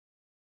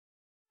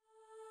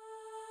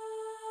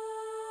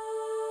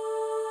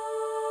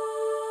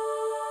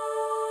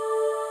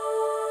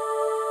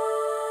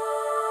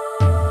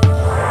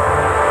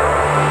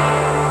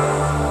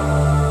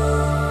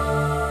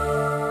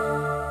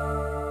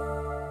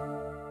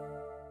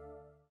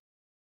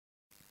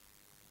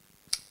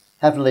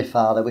Heavenly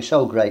Father, we're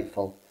so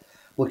grateful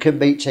we can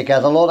meet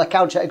together. Lord, I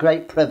count it a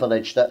great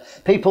privilege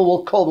that people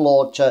will come,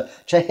 Lord, to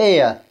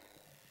hear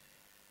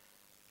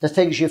the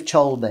things you've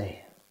told me.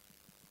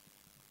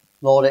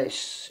 Lord,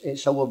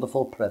 it's a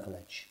wonderful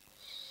privilege.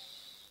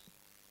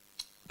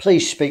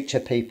 Please speak to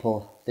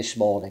people this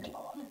morning,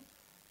 Lord.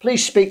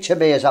 Please speak to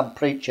me as I'm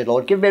preaching,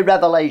 Lord. Give me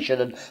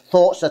revelation and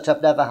thoughts that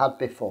I've never had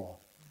before.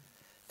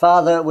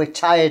 Father, we're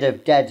tired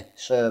of dead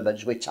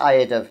sermons. We're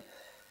tired of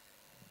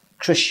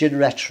Christian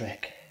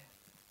rhetoric.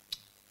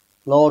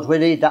 Lord, we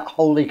need that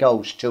Holy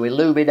Ghost to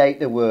illuminate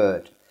the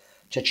word,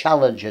 to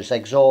challenge us,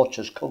 exhort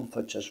us,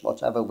 comfort us,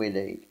 whatever we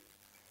need.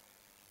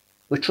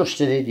 We're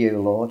trusting in you,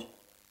 Lord.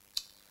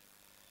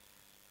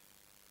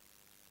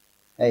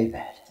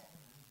 Amen.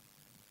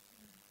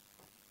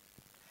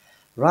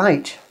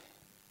 Right.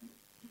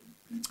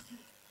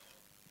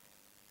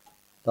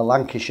 The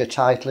Lancashire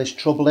title is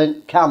Trouble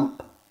in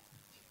Camp.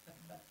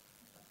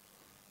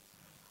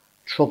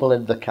 Trouble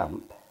in the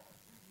Camp.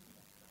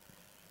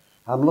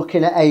 I'm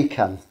looking at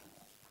Achan.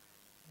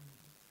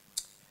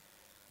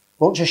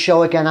 I want to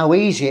show again how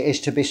easy it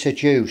is to be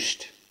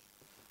seduced.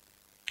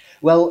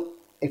 Well,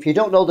 if you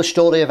don't know the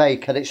story of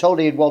Achan, it's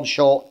only in one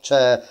short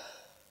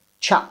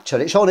chapter.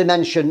 It's only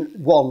mentioned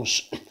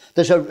once.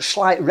 There's a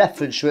slight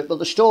reference to it, but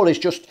the story is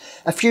just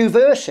a few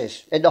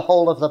verses in the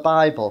whole of the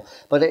Bible.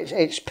 But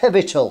it's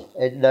pivotal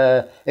in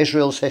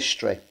Israel's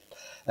history.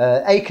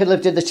 Achan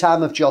lived in the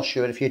time of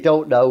Joshua, and if you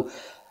don't know,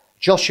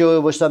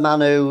 Joshua was the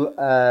man who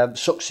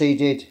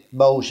succeeded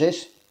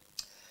Moses.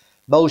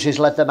 Moses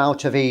led them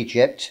out of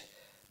Egypt,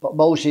 but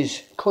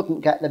Moses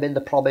couldn't get them in the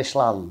promised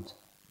land.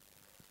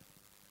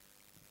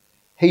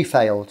 He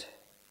failed.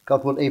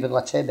 God wouldn't even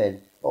let him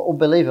in.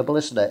 Unbelievable,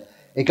 isn't it?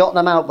 He got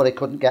them out, but he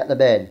couldn't get them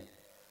in.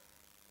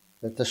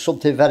 There's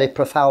something very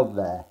profound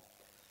there.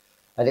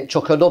 And it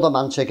took another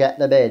man to get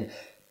them in.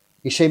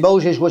 You see,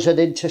 Moses was an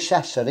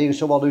intercessor. He was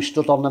the one who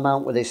stood on the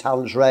mount with his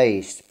hands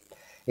raised.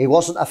 He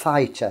wasn't a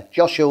fighter.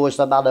 Joshua was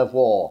the man of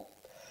war.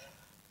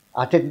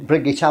 I didn't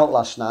bring it out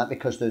last night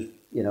because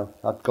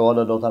I'd go on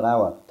another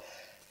hour.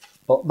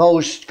 But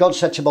God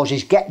said to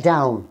Moses, get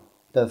down.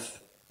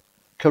 They've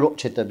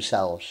corrupted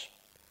themselves.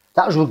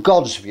 That was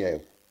God's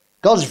view.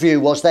 God's view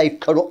was they've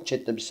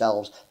corrupted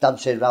themselves,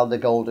 dancing around the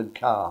golden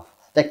calf.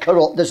 They're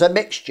corrupt. There's a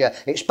mixture.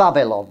 It's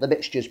Babylon. The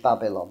mixture's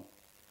Babylon.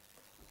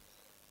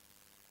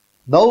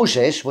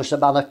 Moses was a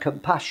man of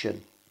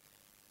compassion.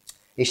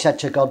 He said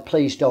to God,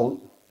 please don't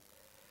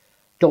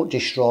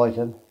destroy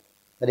them.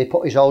 And he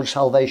put his own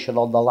salvation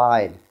on the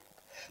line.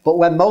 But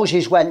when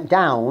Moses went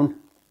down,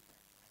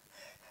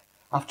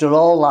 after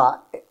all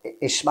that,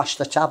 he smashed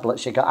the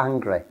tablets. He got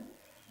angry.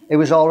 It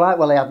was all right.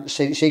 Well, he hadn't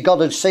seen it. See,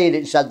 God had seen it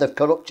and said they've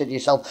corrupted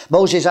yourself.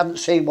 Moses hadn't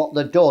seen what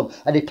they'd done,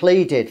 and he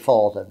pleaded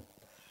for them.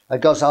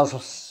 And God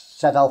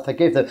said, I'll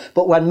forgive them.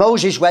 But when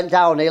Moses went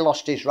down, he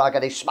lost his rag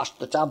and he smashed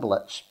the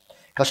tablets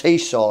because he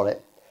saw it.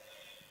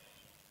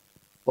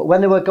 But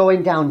when they were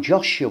going down,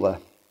 Joshua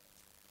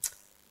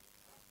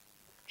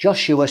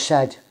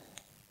said,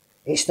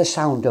 it's the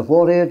sound of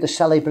war. He heard the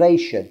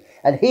celebration.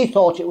 And he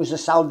thought it was the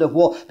sound of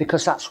war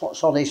because that's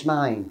what's on his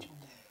mind.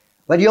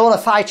 When you're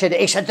fighting,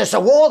 he said, there's a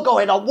war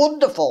going on,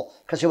 wonderful,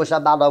 because he was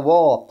a man of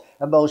war.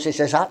 And Moses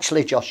says,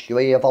 actually,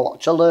 Joshua, you have a lot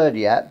to learn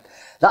yet.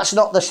 That's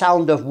not the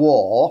sound of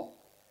war,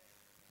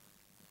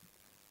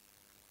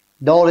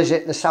 nor is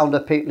it the sound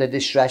of people in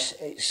distress.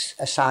 It's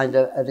a sign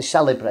of the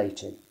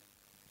celebrating.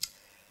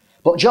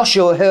 But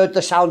Joshua heard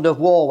the sound of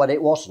war when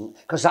it wasn't,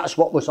 because that's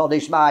what was on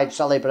his mind,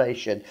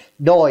 celebration,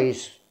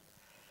 noise.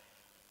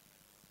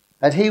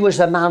 And he was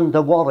the man,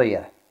 the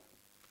warrior.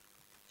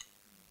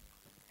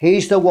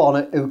 He's the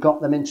one who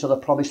got them into the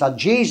promised land.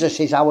 Jesus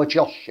is our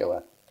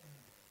Joshua.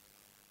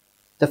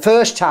 The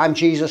first time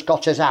Jesus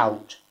got us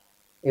out,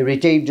 he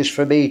redeemed us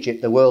from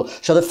Egypt, the world.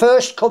 So the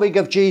first coming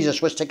of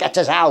Jesus was to get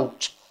us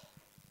out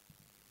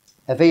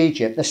of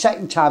Egypt. The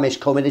second time he's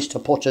coming is to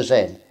put us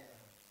in.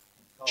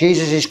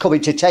 Jesus is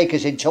coming to take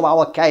us into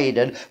our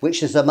Canaan,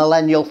 which is the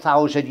millennial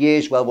 1,000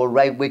 years where we'll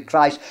reign with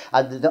Christ,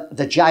 and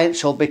the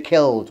giants will be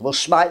killed. We'll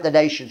smite the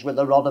nations with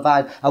a rod of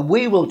iron, and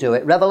we will do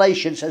it.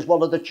 Revelation says,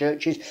 one of the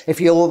churches,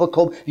 if you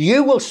overcome,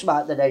 you will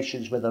smite the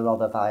nations with a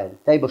rod of iron.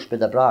 They must be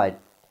the bride.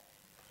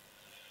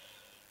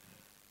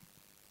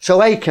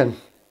 So Achan,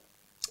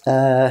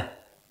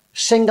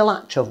 single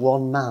act of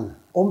one man.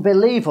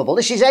 Unbelievable.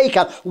 This is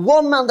Achan.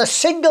 One man, the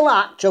single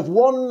act of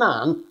one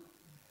man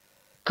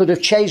could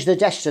have changed the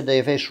destiny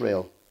of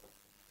Israel.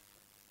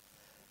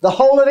 The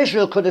whole of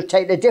Israel could have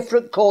taken a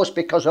different course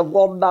because of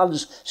one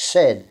man's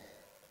sin.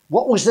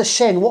 What was the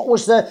sin? What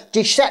was the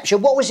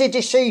deception? What was he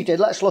deceived in?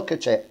 Let's look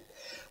at it.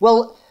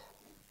 Well,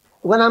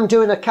 when I'm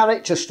doing a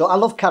character study, I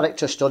love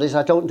character studies.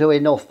 I don't do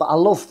enough, but I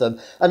love them.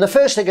 And the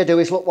first thing I do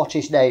is look what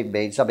his name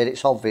means. I mean,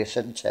 it's obvious,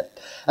 isn't it?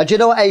 And do you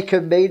know what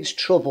Achan means?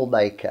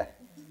 Troublemaker.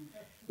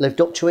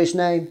 Lived up to his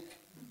name.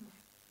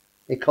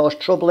 He caused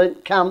trouble in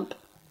camp.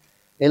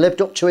 He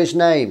lived up to his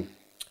name.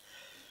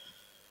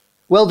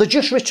 Well, they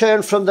just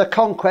returned from the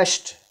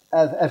conquest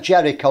of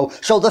Jericho.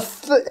 So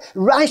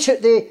right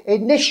at the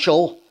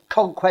initial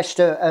conquest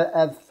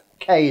of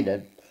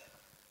Canaan,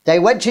 They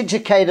went into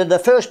Canaan. The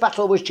first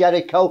battle was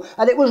Jericho,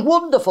 and it was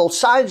wonderful.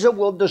 Signs and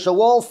wonders. The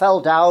wall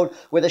fell down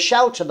with a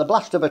shout and the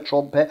blast of a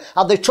trumpet,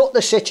 and they took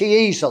the city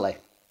easily.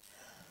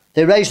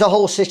 They razed the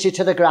whole city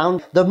to the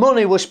ground. The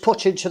money was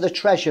put into the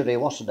treasury,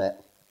 wasn't it?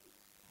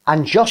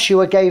 And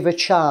Joshua gave a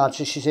charge.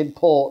 This is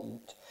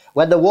important.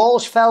 When the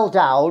walls fell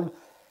down,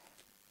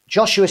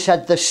 Joshua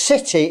said, the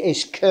city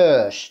is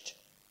cursed.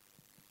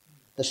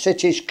 The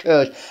city is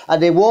cursed.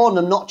 And he warned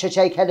them not to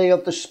take any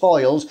of the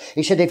spoils.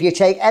 He said, if you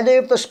take any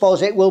of the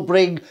spoils, it will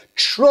bring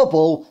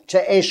trouble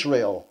to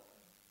Israel.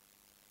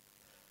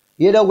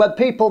 You know, when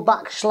people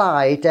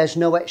backslide, there's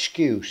no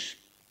excuse.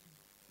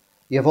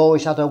 You've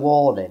always had a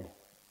warning.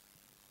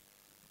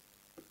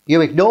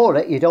 You ignore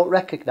it, you don't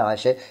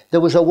recognise it. There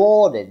was a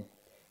warning.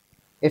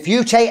 If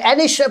you take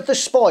any of the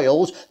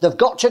spoils, they've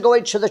got to go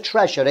into the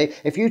treasury.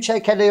 If you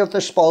take any of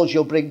the spoils,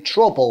 you'll bring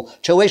trouble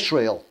to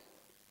Israel.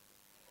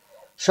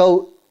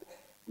 So,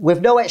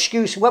 with no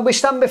excuse, when we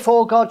stand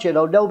before God, you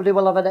know, nobody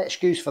will have an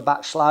excuse for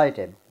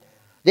backsliding.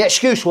 The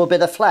excuse will be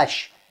the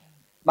flesh,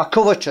 my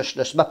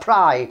covetousness, my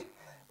pride,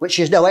 which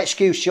is no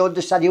excuse, you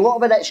understand. You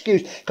won't have an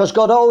excuse, because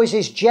God always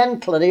is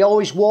gentle and he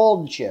always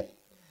warns you.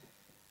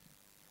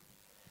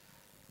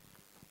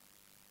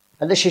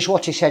 And this is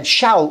what he said,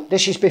 shout,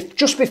 this is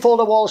just before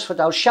the walls fell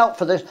down, shout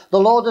for the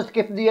Lord hath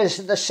given thee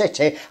the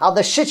city, and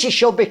the city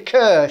shall be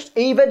cursed,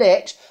 even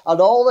it, and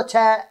all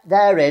that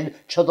therein,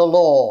 to the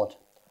Lord.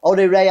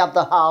 Only Rahab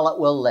the harlot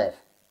will live.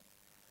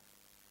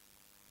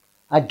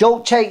 And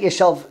don't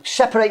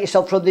separate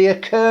yourself from the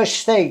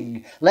accursed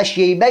thing, lest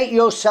ye make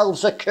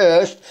yourselves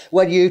accursed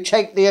when you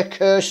take the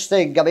accursed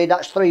thing. I mean,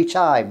 that's 3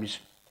 times.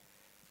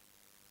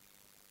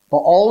 But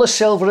all the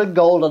silver and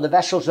gold and the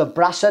vessels of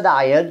brass and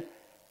iron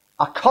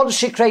are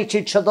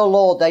consecrated to the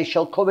Lord. They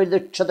shall come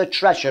into the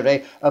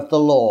treasury of the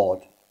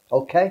Lord.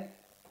 Okay?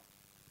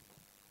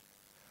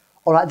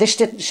 All right, this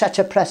didn't set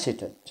a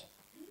precedent.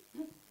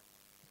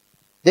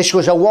 This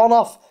was a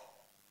one-off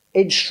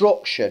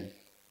instruction.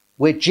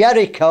 With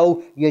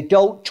Jericho, you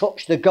don't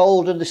touch the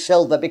gold and the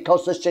silver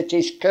because the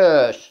city's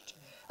cursed.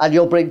 And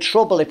you'll bring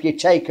trouble if you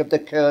take of the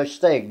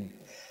cursed thing.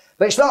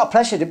 But it's not a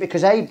precedent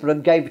because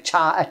Abram gave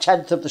a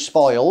tenth of the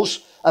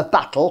spoils of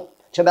battle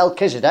to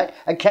Melchizedek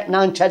and kept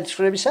 9/10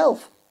 for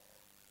himself.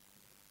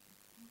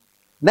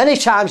 Many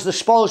times the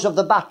spoils of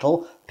the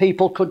battle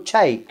people could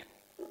take.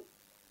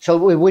 So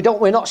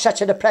we're not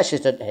setting a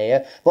precedent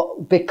here,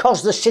 but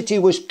because the city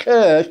was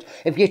cursed,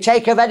 if you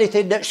take of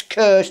anything that's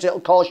cursed,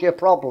 it'll cause you a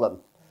problem.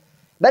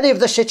 Many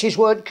of the cities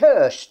weren't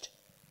cursed.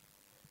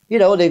 You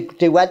know,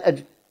 they went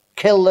and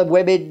killed the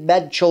women,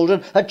 men,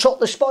 children, and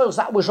took the spoils.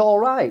 That was all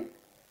right.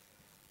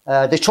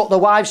 They took the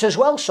wives as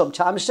well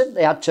sometimes, didn't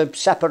they? They had to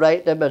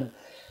separate them and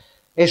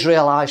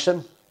Israelise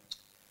them.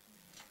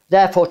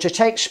 Therefore, to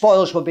take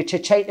spoils would be to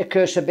take the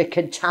curse and be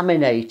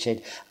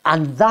contaminated.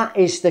 And that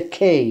is the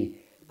key.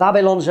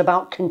 Babylon's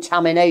about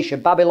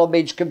contamination. Babylon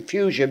means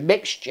confusion,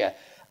 mixture.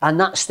 And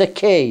that's the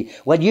key.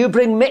 When you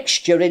bring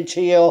mixture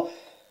into your,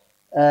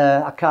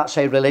 I can't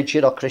say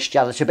religion or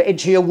Christianity, but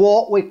into your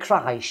walk with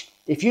Christ,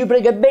 if you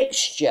bring a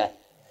mixture,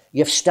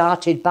 you've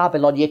started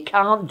Babylon. You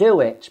can't do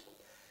it.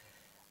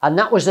 And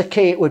that was the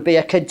key. It would be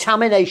a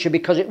contamination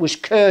because it was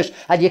cursed.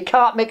 And you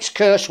can't mix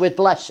curse with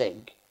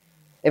blessing.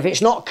 If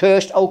it's not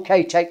cursed,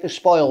 okay, take the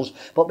spoils.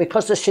 But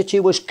because the city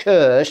was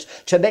cursed,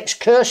 to mix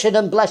cursing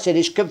and blessing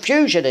is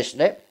confusion,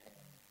 isn't it?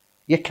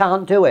 You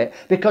can't do it.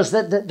 Because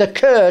the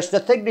curse,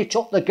 the thing they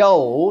took the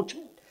gold,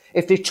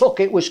 if they took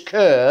it was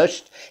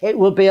cursed, it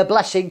will be a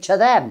blessing to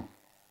them.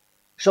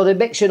 So they're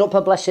mixing up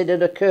a blessing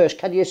and a curse.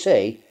 Can you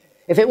see?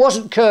 If it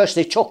wasn't cursed,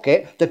 they took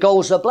it. The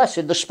gold's a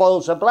blessing. The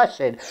spoil's a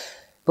blessing.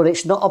 But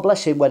it's not a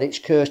blessing when it's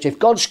cursed. If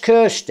God's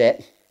cursed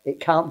it, it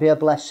can't be a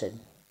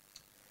blessing.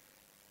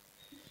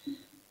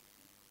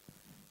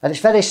 And it's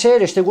very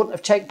serious. They wouldn't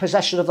have taken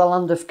possession of the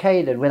land of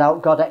Canaan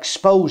without God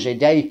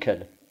exposing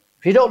Achan.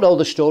 If you don't know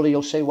the story,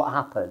 you'll see what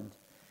happened.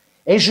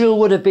 Israel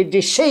would have been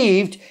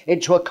deceived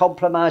into a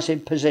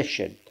compromising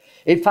position.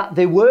 In fact,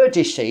 they were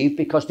deceived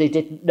because they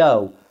didn't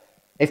know.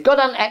 If God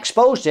hadn't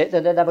exposed it,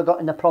 then they'd never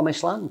got in the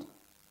promised land.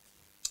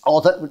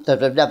 Or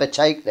they'd have never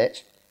taken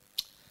it.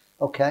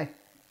 Okay?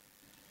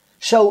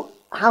 So,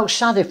 how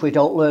sad if we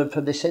don't learn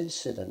from this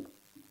incident.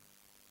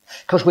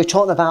 Because we're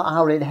talking about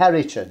our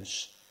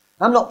inheritance.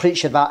 I'm not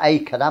preaching about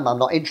Achan, I'm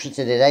not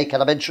interested in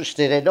Achan, I'm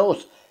interested in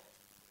us.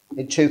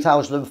 In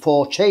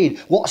 2014,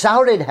 what's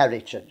our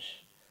inheritance?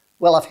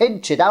 Well, I've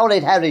hinted, our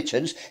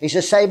inheritance is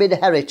the same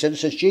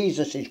inheritance as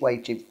Jesus is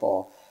waiting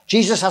for.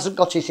 Jesus hasn't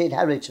got his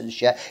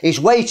inheritance yet. He's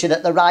waiting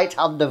at the right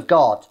hand of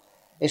God,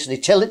 isn't he?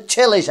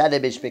 Till his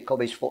enemies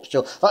become his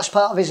footstool. That's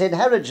part of his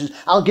inheritance.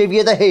 I'll give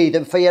you the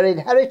heathen for your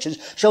inheritance.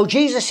 So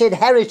Jesus'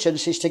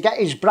 inheritance is to get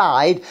his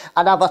bride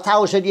and have a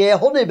 1,000-year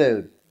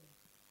honeymoon,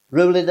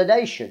 ruling the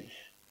nations.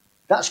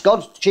 That's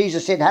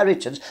Jesus'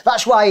 inheritance.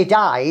 That's why he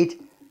died.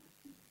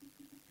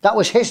 That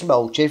was his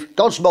motive.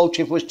 God's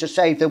motive was to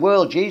save the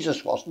world.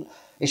 Jesus wasn't.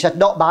 He said,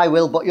 not my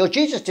will, but yours.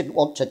 Jesus didn't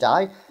want to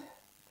die.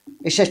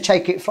 He says,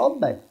 take it from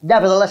me.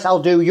 Nevertheless,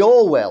 I'll do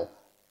your will.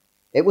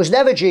 It was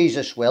never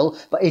Jesus' will,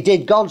 but he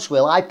did God's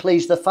will. I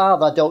please the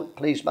Father, I don't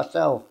please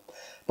myself.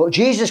 But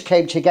Jesus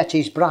came to get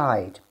his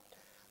bride.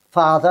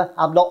 Father,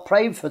 I'm not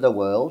praying for the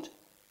world.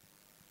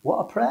 What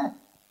a prayer.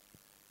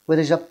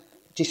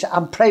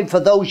 I'm praying for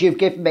those you've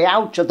given me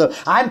out of them.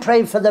 I'm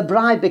praying for the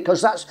bride,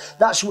 because that's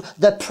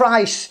the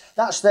price,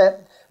 that's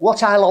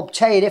what I'll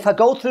obtain. If I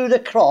go through the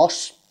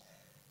cross,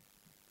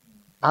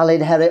 I'll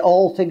inherit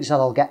all things and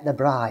I'll get the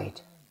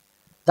bride.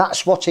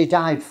 That's what he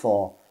died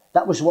for.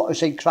 That was what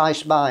was in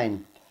Christ's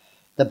mind,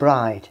 the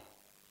bride.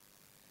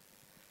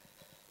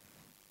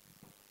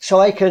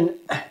 So Achan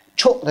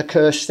took the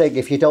cursed thing.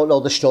 If you don't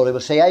know the story,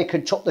 we'll say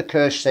Achan took the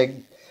cursed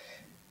thing,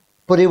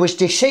 but he was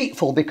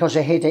deceitful because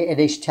he hid it in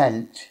his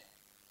tent.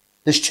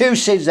 There's two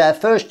sins there.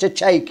 First, to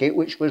take it,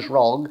 which was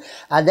wrong,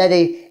 and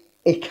then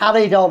he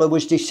carried on and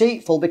was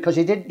deceitful because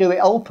he didn't do it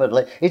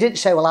openly. He didn't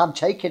say, well, I'm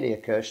taking the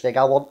accursed thing,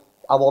 I want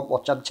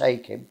what I'm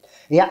taking.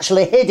 He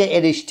actually hid it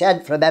in his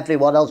tent from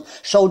everyone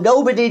else. So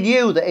nobody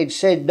knew that he'd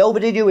sinned.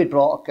 Nobody knew he'd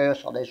brought a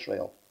curse on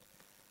Israel.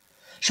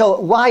 So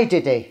why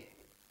did he?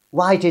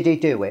 Why did he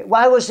do it?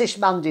 Why was this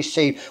man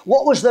deceived?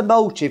 What was the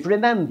motive?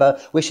 Remember,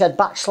 we said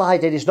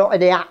backsliding is not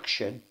any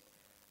action.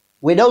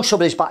 We know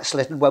somebody's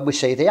backslidden when we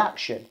see the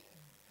action.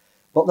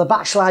 But the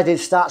backsliding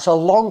starts a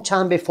long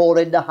time before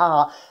in the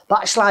heart.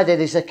 Backsliding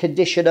is a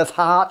condition of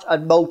heart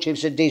and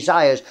motives and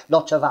desires,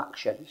 not of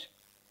actions.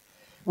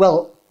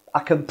 Well, I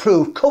can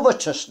prove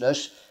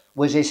covetousness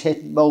was his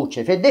hidden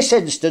motive. In this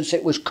instance,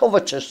 it was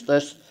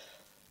covetousness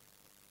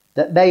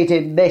that made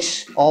him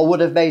miss, or would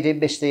have made him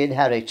miss, the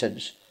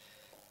inheritance.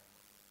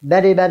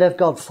 Many men of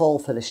God fall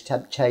for this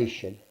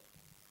temptation,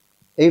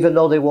 even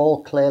though they were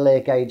all clearly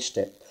against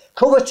it.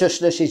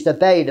 Covetousness is the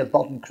bane of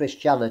modern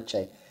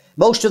Christianity.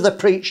 Most of the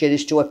preaching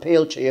is to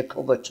appeal to your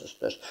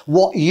covetousness,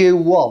 what you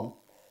want.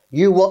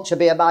 You want to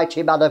be a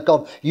mighty man of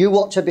God. You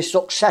want to be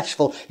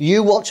successful.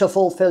 You want to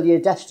fulfill your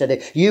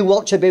destiny. You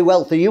want to be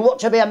wealthy. You want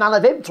to be a man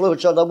of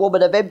influence or a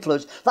woman of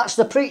influence. That's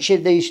the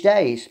preaching these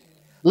days.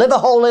 Live a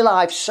holy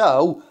life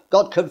so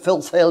God can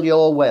fulfill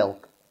your will.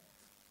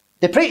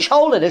 They preach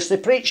holiness. They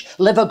preach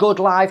live a good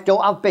life.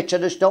 Don't have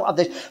bitterness. Don't have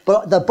this.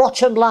 But the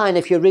bottom line,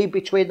 if you read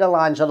between the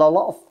lines, and a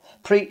lot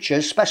of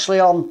preachers,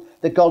 especially on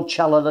the God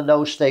channel and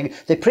those things,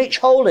 they preach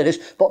holiness,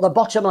 but the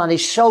bottom line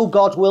is so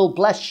God will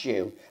bless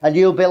you and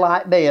you'll be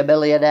like me, a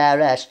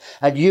millionairess,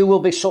 and you will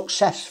be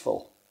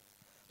successful.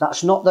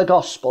 That's not the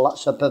gospel,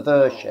 that's a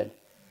perversion.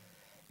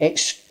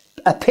 It's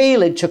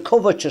appealing to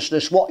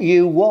covetousness, what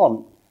you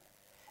want.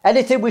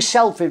 Anything with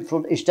self in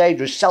front is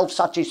dangerous.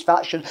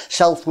 Self-satisfaction,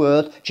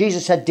 self-worth.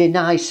 Jesus said,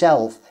 deny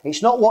self.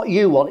 It's not what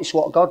you want, it's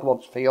what God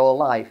wants for your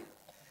life.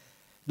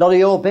 None of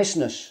your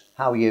business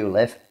how you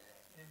live.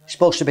 It's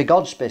supposed to be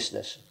God's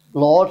business.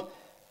 Lord,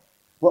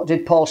 what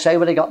did Paul say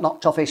when he got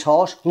knocked off his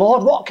horse?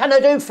 Lord, what can I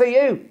do for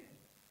you?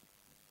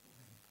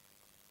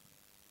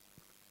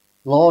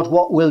 Lord,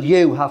 what will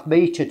you have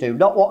me to do?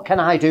 Not what can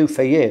I do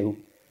for you.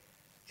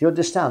 Do you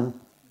understand?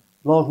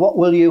 Lord, what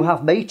will you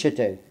have me to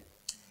do?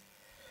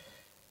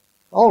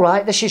 All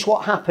right, this is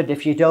what happened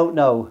if you don't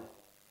know.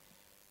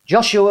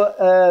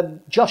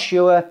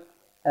 Joshua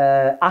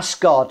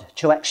asked God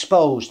to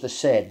expose the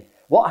sin.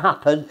 What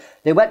happened?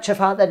 They went to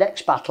fight the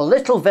next battle, a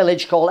little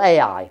village called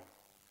Ai.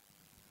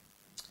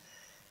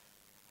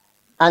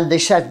 And they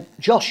said,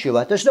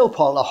 Joshua, there's no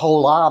point in a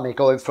whole army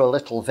going for a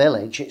little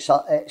village. It's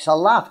a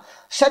laugh.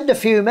 Send a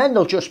few men,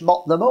 they'll just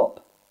mop them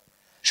up.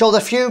 So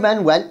the few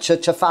men went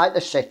to fight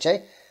the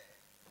city,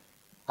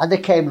 and they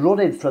came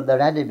running from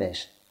their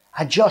enemies.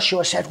 And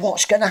Joshua said,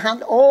 what's going to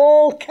happen?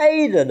 All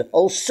Canaan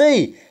will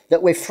see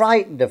that we're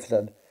frightened of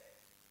them.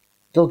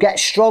 They'll get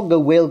stronger,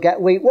 we'll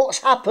get weak.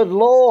 What's happened,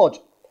 Lord?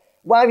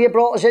 Why have you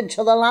brought us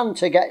into the land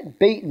to get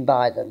beaten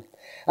by them?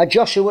 And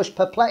Joshua was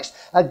perplexed.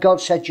 And God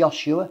said,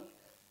 Joshua,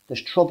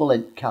 there's trouble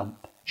in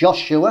camp.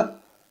 Joshua,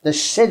 there's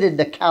sin in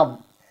the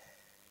camp.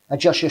 And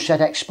Joshua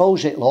said,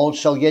 expose it, Lord.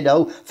 So,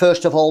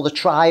 first of all, the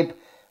tribe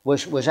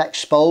was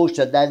exposed,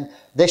 and then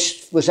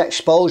this was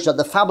exposed, and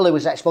the family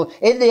was exposed.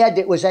 In the end,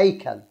 it was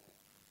Achan.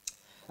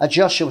 And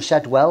Joshua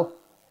said, well,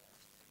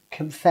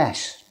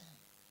 confess.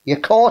 You're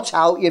caught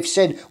out, you've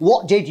sinned.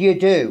 What did you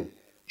do?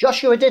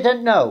 Joshua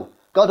didn't know.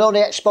 God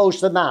only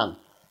exposed the man.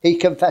 He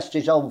confessed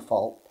his own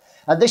fault.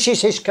 And this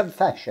is his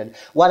confession.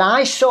 When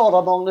I saw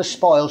among the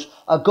spoils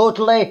a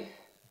goodly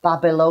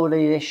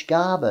Babylonish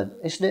garment.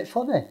 Isn't it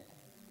funny?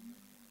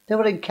 They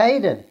were in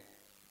Canaan.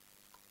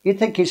 You'd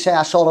think he'd say,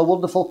 I saw a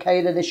wonderful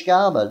Canaanish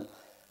garment.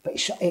 But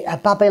it's a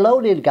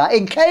Babylonian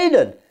garment in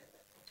Canaan.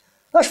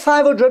 That's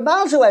 500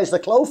 miles away as the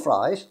crow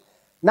flies.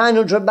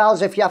 900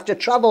 miles if you have to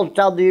travel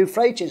down the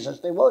Euphrates,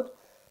 as they would.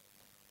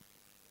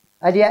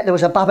 And yet there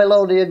was a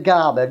Babylonian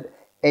garment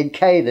in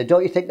Canaan.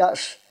 Don't you think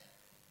that's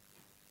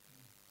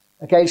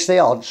against the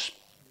odds?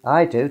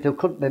 I do. There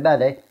couldn't be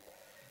many.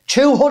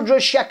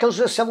 200 shekels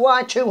of silver.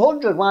 Why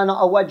 200? Why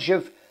not a wedge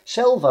of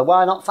silver?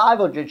 Why not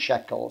 500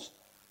 shekels?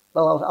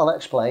 Well, I'll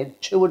explain.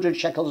 200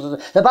 shekels of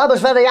silver. The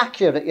Bible's very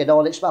accurate, in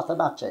its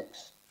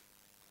mathematics.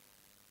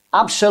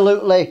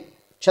 Absolutely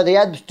to the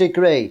nth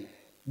degree.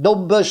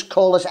 Numbers,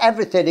 colours,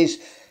 everything is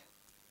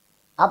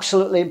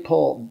Absolutely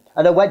important.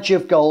 And a wedge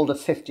of gold of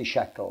 50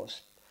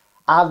 shekels.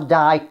 And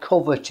I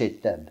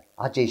coveted them.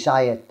 I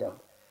desired them.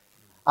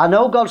 I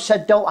know God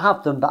said don't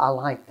have them, but I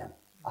like them.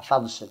 I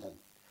fancy them.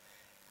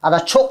 And I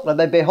took them,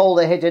 and behold,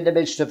 they hid in the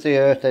midst of the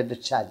earth in the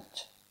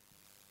tent.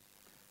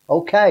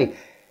 Okay.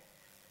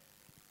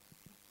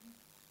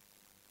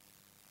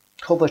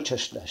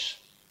 Covetousness.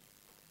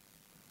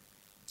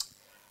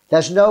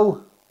 There's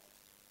no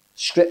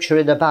scripture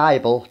in the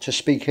Bible to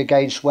speak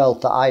against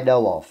wealth that I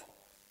know of.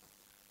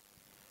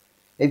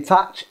 In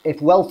fact,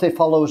 if wealthy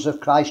followers of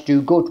Christ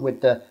do good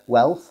with the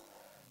wealth,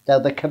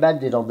 they'll be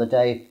commended on the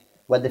day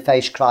when they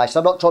face Christ.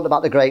 I'm not talking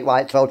about the great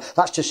white throne.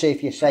 That's to see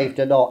if you're saved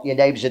or not. Your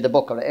name's in the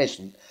book or it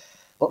isn't.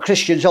 But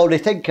Christians only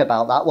think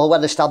about that. Well, when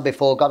they stand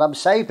before God, I'm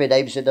saved. My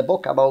name's in the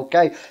book. I'm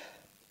okay.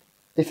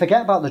 They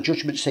forget about the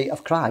judgment seat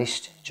of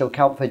Christ to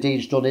account for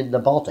deeds done in the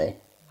body,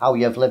 how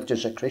you've lived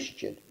as a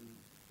Christian.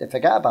 They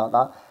forget about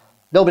that.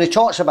 Nobody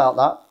talks about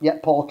that,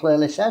 yet Paul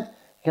clearly said,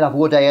 you can have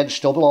wood, hay and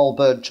stubble all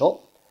burnt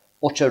up,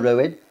 utter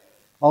ruin,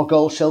 or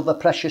gold, silver,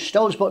 precious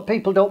stones, but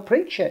people don't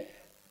preach it.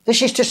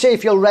 This is to see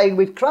if you'll reign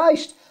with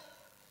Christ.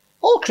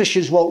 All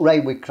Christians won't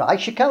reign with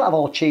Christ. You can't have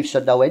all chiefs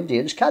and no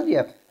Indians, can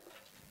you?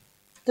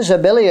 There's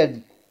 1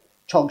 million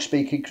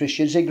tongue-speaking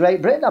Christians in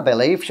Great Britain, I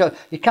believe, so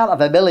you can't have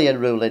 1 million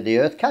ruling the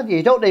earth, can you?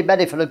 You don't need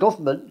many for a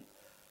government.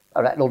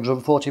 I reckon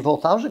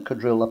 144,000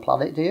 could rule the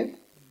planet, do you?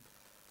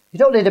 You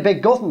don't need a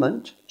big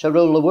government to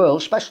rule the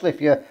world, especially if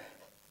you're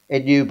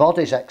in new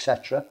bodies,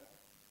 etc.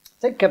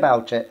 Think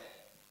about it.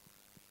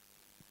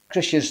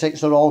 Christians think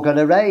they're all going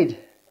to reign.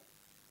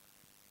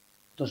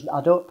 Doesn't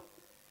add up.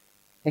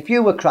 If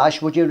you were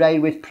Christ, would you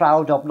reign with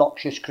proud,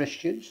 obnoxious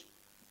Christians?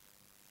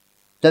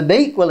 The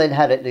meek will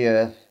inherit the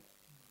earth.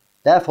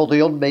 Therefore the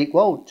unmeek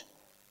won't.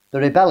 The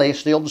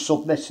rebellious, the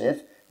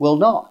unsubmissive, will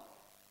not.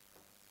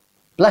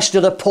 Blessed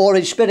are the poor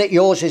in spirit,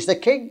 yours is the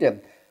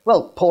kingdom.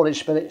 Well, poor in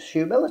spirit is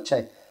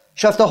humility.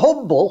 So if the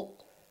humble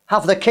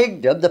have the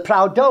kingdom, the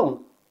proud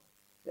don't.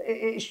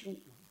 It's,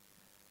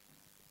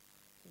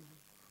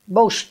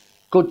 most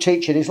good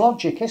teaching is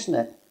logic, isn't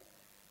it?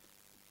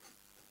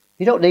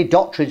 You don't need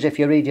doctrines if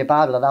you read your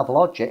Bible and have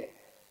logic.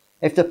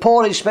 If the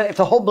poor in spirit, if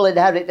the humble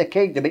inherit the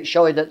kingdom, it's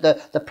showing that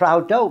the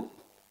proud don't.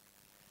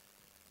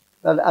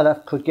 And I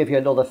could give you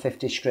another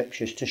 50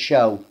 scriptures to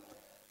show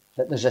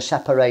that there's a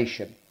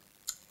separation.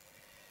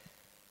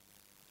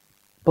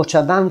 But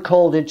a man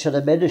called into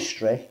the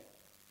ministry,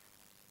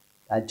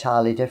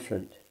 entirely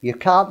different. You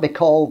can't be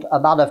called a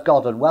man of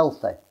God and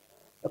wealthy,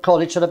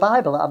 according to the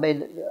Bible. I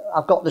mean,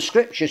 I've got the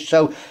scriptures,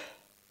 so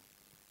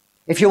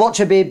if you want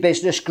to be in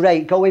business,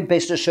 great. Go in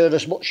business, earn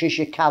as much as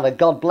you can, and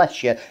God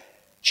bless you.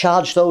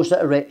 Charge those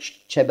that are rich,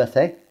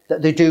 Timothy,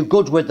 that they do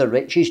good with the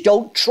riches.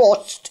 Don't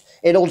trust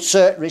in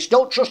uncertain riches.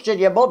 Don't trust in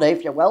your money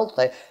if you're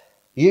wealthy.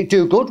 You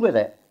do good with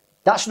it.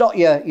 That's not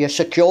your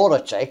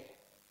security.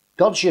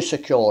 God's your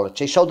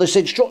security. So there's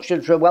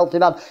instructions for a wealthy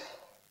man.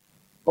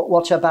 But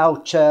what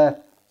about a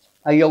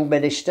young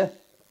minister?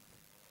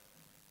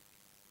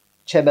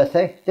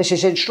 Timothy, this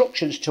is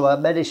instructions to a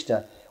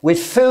minister. With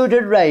food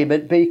and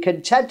raiment, be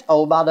content,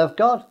 O man of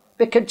God.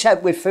 Be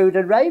content with food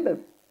and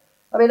raiment.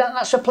 I mean,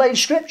 that's a plain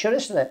scripture,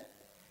 isn't it?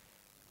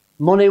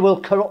 Money will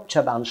corrupt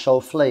a man, so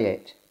flee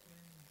it.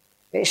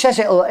 It says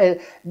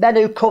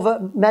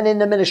men in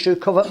the ministry who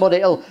covet money,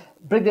 it'll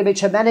bring them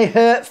into many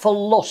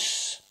hurtful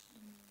lusts.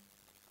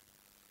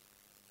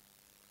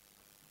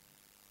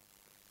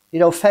 You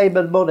know, fame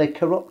and money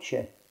corrupt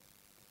you.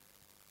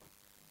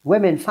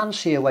 Women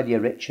fancy you when you're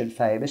rich and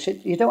famous.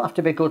 You don't have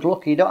to be good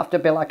looking. You don't have to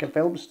be like a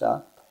film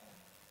star.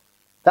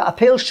 That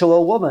appeals to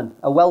a woman,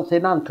 a wealthy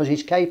man, because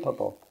he's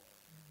capable.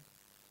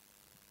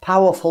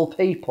 Powerful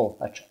people.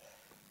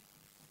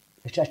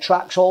 It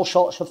attracts all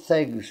sorts of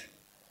things.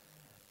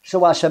 So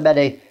why so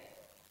many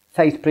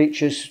faith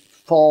preachers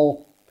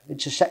fall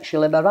into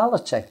sexual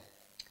immorality?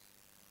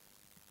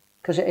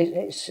 Because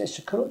it's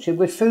a corruption.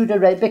 With food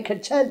and raiment, be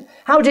content.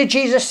 How did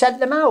Jesus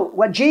send them out?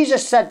 When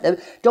Jesus sent them,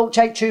 don't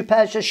take 2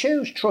 pairs of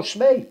shoes, trust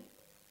me.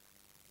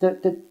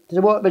 The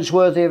workman's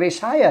worthy of his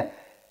hire.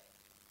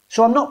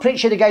 So I'm not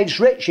preaching against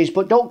riches,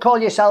 but don't call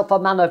yourself a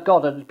man of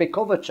God and be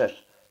covetous.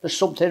 There's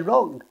something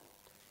wrong.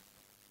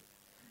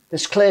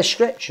 There's clear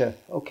scripture.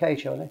 Okay,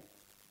 Johnny.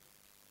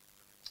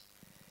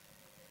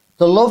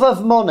 The love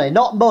of money,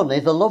 not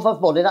money, the love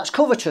of money, that's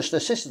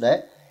covetousness, isn't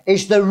it?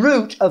 Is the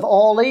root of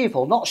all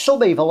evil, not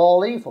some evil,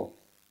 all evil.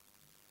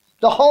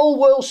 The whole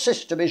world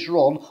system is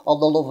run on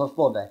the love of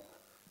money.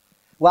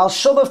 While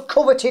some have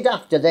coveted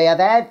after, they have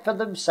erred for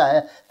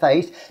themselves,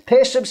 faith,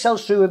 pierced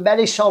themselves through with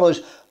many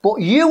sorrows.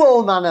 But you,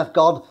 O man of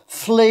God,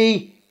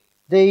 flee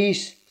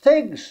these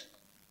things.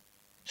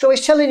 So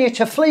he's telling you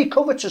to flee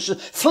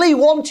covetousness, flee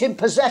wanting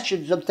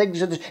possessions and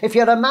things. If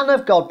you're a man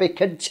of God, be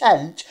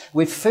content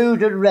with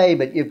food and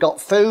raiment. You've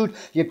got food,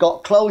 you've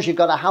got clothes, you've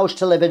got a house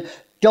to live in.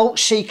 Don't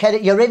seek any.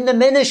 You're in the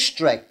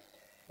ministry.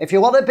 If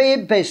you want to be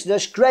in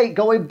business, great,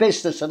 go in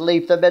business and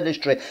leave the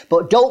ministry.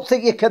 But don't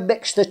think you can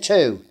mix the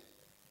two.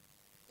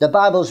 The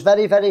Bible's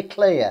very, very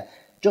clear.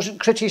 It doesn't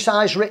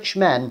criticise rich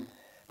men,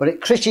 but it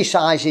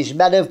criticises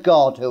men of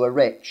God who are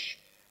rich.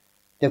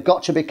 They've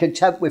got to be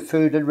content with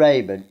food and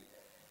raiment.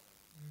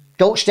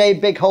 Don't stay in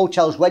big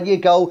hotels. When you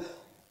go,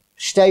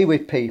 stay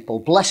with people.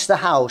 Bless the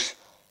house.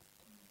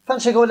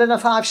 Fancy going in a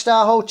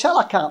 5-star hotel?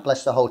 I can't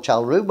bless the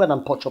hotel room when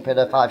I'm put up in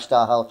a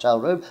 5-star hotel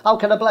room. How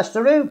can I bless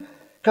the room?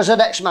 Because the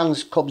next man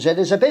comes in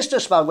as a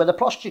businessman with a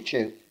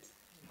prostitute.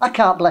 I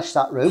can't bless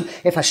that room.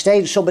 If I stay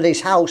in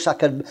somebody's house, I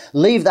can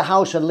leave the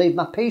house and leave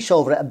my peace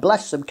over it and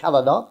bless them, can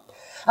I not?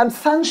 And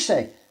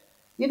fancy,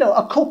 you know,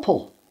 a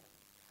couple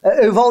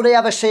who've only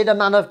ever seen a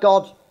man of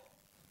God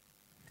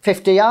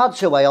 50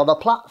 yards away on a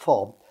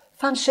platform.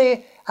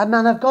 Fancy a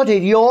man of God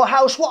in your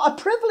house. What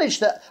a privilege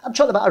that, I'm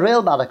talking about a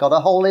real man of God, a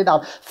holy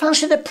man.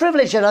 Fancy the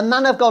privilege of a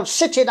man of God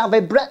sitting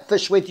having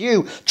breakfast with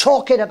you,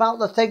 talking about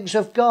the things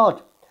of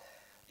God.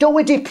 Don't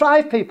we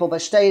deprive people by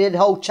staying in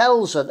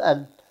hotels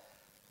and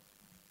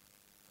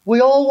we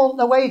all want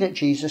the way that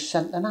Jesus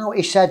sent them out.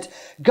 He said,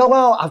 go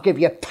out, I'll give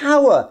you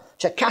power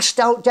to cast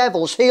out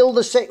devils, heal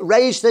the sick,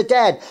 raise the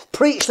dead,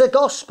 preach the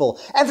gospel.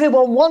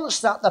 Everyone wants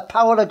that, the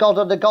power of God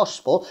and the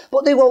gospel,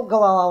 but they won't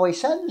go how he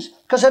sends.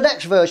 Because the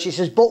next verse he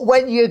says, but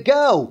when you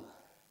go,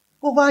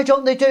 well, why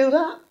don't they do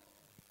that?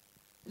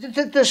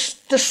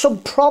 There's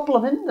some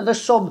problem, isn't there?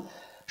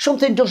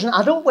 Something doesn't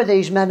add up with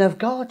these men of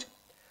God.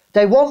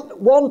 They want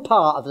one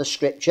part of the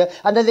scripture,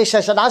 and then he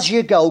says, and as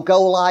you go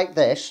like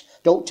this.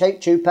 Don't take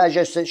 2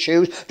 pairs of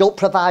shoes. Don't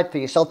provide for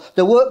yourself.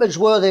 The workman's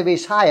worthy of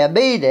his hire,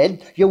 meaning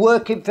you're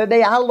working for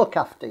me, I'll look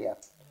after you.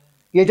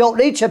 You don't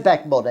need to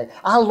beg money.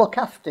 I'll look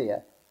after you.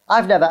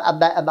 I've never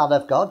met a man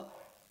of God.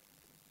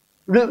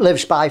 Root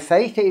lives by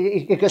faith.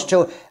 He goes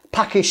to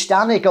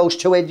Pakistan, he goes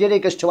to India, he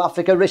goes to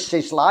Africa, risks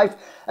his life.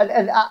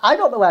 And I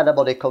don't know where the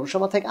money comes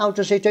from. I think, how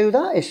does he do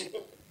that?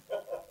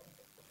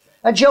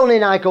 And Joni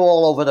and I go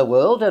all over the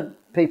world, and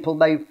people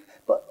may...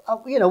 But,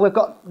 you know, we've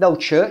got no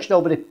church,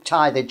 nobody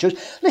tithing to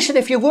us. Listen,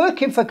 if you're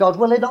working for God,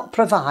 will he not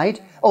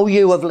provide? Oh,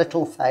 you of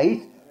little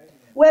faith.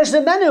 Where's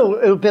the men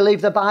who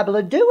believe the Bible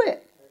and do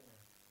it?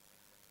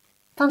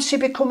 Fancy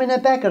becoming a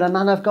beggar. A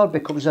man of God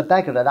becomes a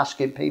beggar and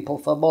asking people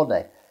for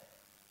money.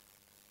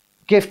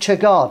 Give to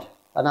God.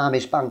 And I'm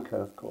his banker,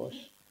 of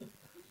course.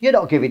 You're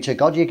not giving to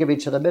God, you're giving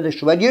to the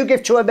ministry. When you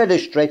give to a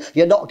ministry,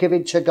 you're not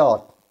giving to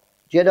God.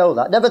 Do you know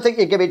that? Never think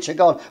you're giving to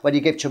God when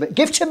you give to...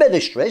 Give to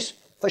ministries,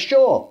 for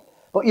sure.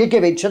 But you're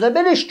giving to the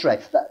ministry.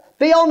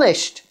 Be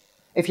honest.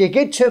 If you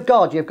give to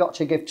God, you've got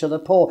to give to the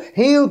poor.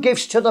 He who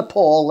gives to the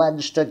poor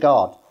lends to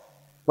God.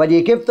 When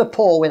you give the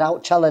poor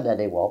without telling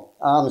anyone,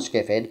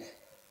 almsgiving,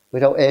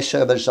 we don't hear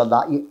sermons on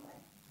that,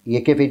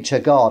 you're giving to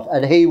God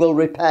and he will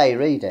repay,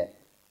 read it.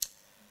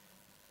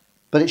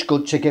 But it's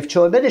good to give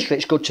to a ministry,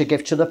 it's good to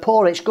give to the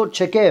poor, it's good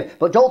to give.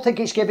 But don't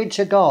think it's giving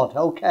to God,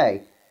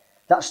 okay.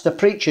 That's the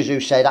preachers who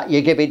say that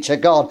you're giving to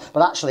God,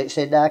 but actually it's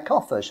in their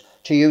coffers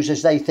to use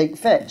as they think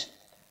fit.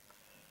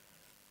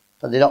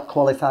 And they're not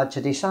qualified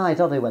to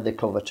decide, are they, when they're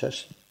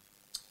covetous?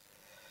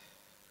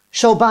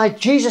 So by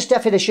Jesus'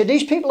 definition,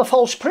 these people are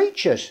false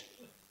preachers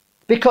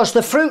because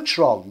the fruit's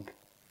wrong.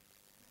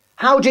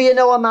 How do you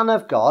know a man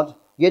of God?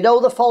 You know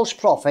the false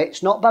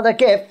prophets, not by the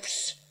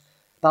gifts,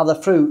 by the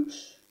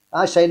fruits.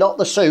 I say not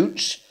the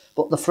suits,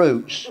 but the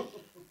fruits.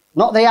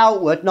 Not the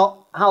outward,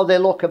 not how they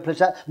look and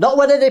present. Not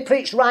whether they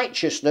preach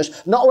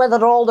righteousness, not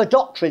whether all the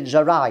doctrines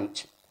are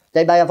right.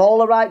 They may have all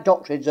the right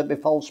doctrines and be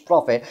false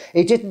prophet.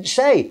 He didn't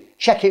say,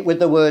 check it with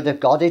the word of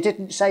God. He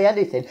didn't say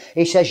anything.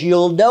 He says,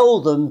 you'll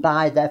know them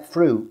by their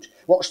fruit.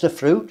 What's the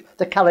fruit?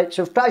 The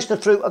character of Christ, the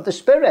fruit of the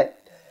Spirit.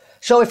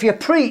 So if you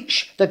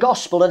preach the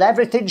gospel and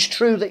everything's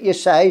true that you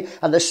say,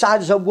 and the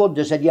signs and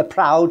wonders, and you're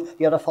proud,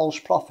 you're a false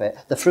prophet.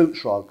 The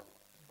fruit's wrong.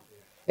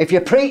 If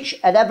you preach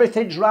and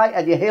everything's right,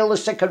 and you heal the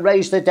sick and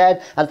raise the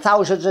dead, and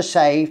thousands are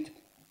saved,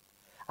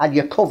 and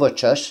you're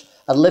covetous,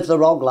 and live the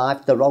wrong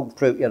life, the wrong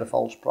fruit, you're a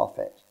false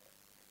prophet.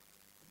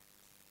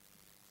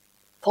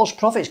 False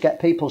prophets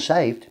get people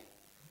saved.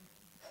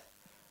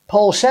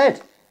 Paul said,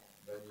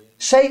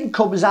 Satan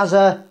comes as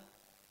a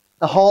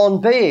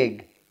horned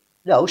being.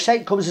 No,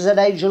 Satan comes as an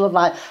angel of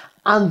light.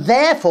 And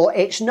therefore,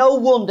 it's no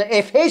wonder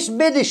if his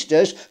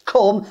ministers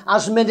come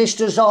as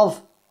ministers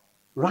of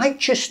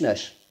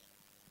righteousness.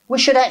 We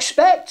should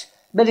expect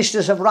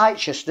ministers of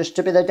righteousness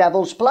to be the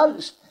devil's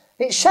plants.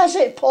 It says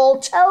it, Paul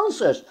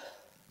tells us.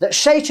 That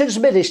Satan's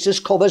ministers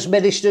come as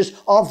ministers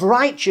of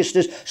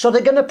righteousness. So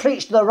they're going to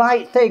preach the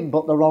right thing,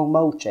 but the wrong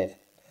motive.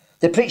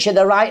 They're preaching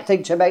the right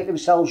thing to make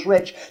themselves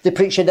rich. They're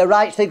preaching the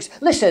right things.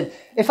 Listen,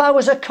 if I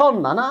was a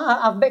con man,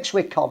 I've mixed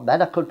with con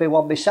men. I could be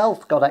one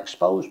myself. God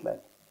exposed me.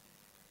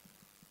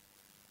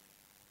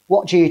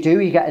 What do?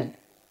 You get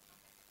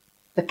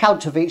the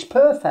counterfeit's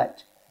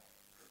perfect.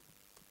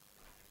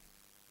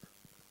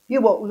 You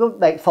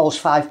wouldn't make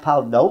false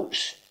 £5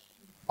 notes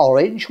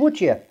orange, would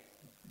you?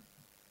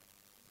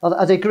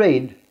 Are they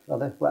green?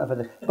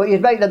 Whatever. But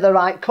you'd make them the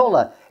right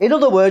colour. In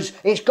other words,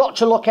 it's got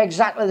to look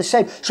exactly the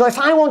same. So if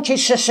I wanted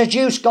to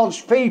seduce God's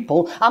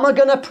people, am I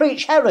going to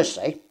preach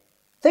heresy?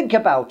 Think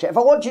about it. If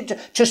I wanted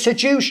to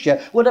seduce you,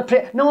 would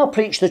I I'll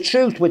preach the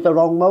truth with the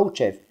wrong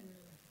motive.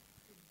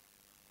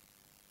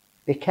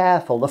 Be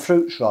careful, the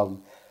fruit's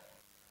wrong.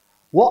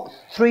 What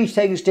 3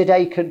 things did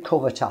Achan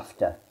covet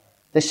after?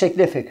 They're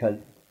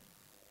significant.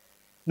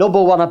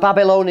 Number one, a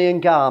Babylonian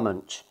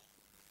garment.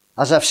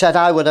 As I've said,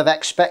 I would have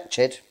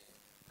expected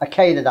a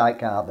Canaanite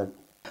garment.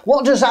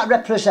 What does that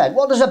represent?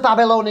 What does a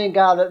Babylonian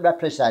garment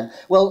represent?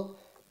 Well,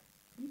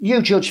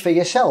 you judge for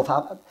yourself.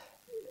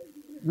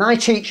 My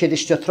teaching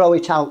is to throw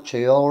it out to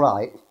you, all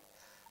right?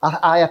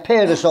 I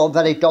appear as though I'm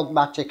very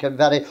dogmatic and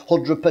very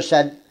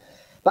 100%,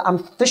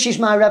 but this is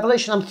my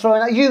revelation. I'm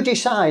throwing out. You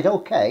decide,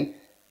 okay?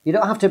 You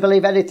don't have to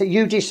believe anything.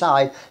 You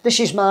decide. This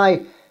is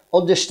my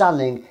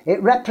understanding.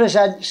 It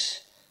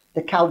represents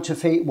the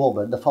counterfeit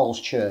woman, the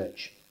false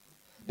church.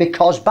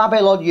 Because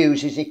Babylon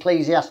uses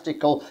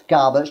ecclesiastical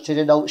garments to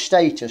denote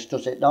status,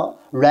 does it not?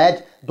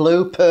 Red,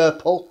 blue,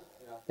 purple.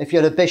 Yeah. If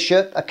you're a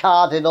bishop, a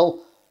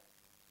cardinal,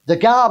 the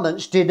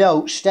garments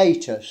denote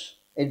status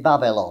in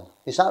Babylon.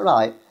 Is that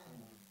right?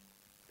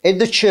 In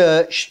the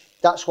church,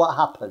 that's what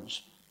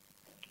happens.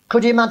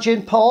 Could you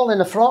imagine Paul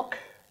in a frock,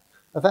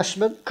 a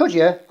vestment? Could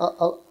you?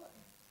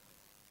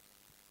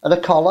 And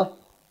a collar?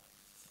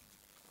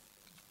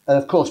 And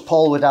of course,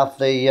 Paul would have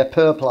the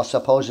purple, I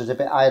suppose, is a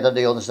bit higher than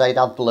the others. They'd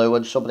have blue,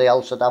 and somebody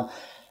else would have.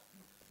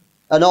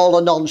 And all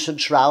the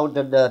nonsense round,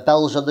 and the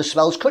bells and the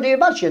smells. Could you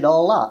imagine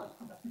all that?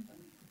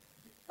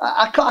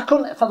 I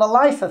couldn't, for the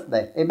life of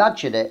me,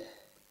 imagine it.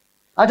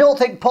 I don't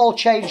think Paul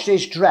changed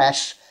his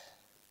dress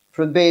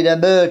from being a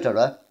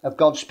murderer of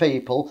God's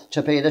people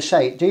to being a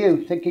saint. Do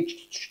you think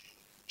he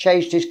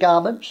changed his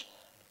garments?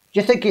 Do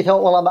you think he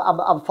thought, well,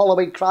 I'm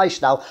following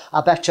Christ now,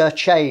 I better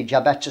change, I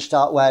better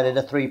start wearing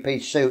a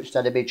three-piece suit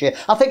instead of me?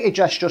 I think he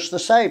dressed just the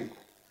same.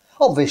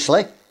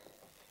 Obviously,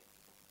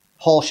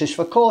 horses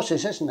for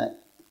courses, isn't it?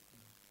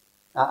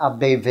 I've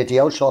been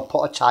videoed, so I'll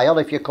put a tie on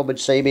if you come and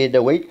see me in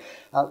the week.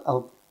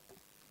 I'll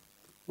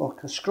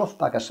look, a scruff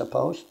bag, I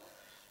suppose.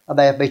 I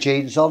may have my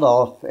jeans on,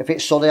 or if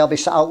it's sunny, I'll be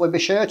sat out with my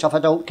shirt off. I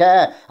don't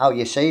care how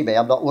you see me,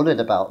 I'm not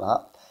worried about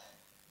that.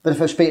 But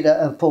if I speak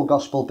at a full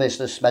gospel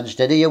businessman's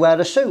dinner, you wear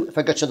a suit. If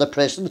I go to the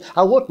prison,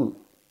 I wouldn't.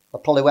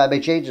 I'd probably wear my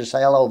jeans and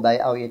say, hello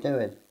mate, how are you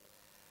doing?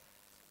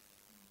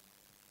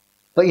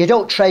 But you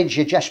don't change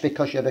your dress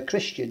because you're a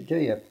Christian, do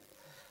you?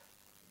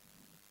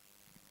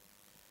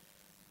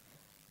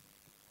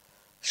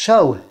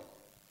 So,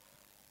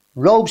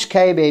 robes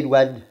came in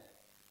when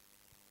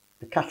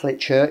the Catholic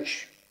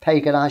Church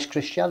paganised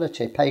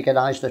Christianity,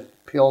 paganised the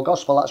pure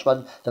gospel. That's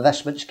when the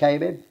vestments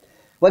came in.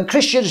 When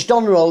Christians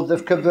don robe,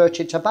 they've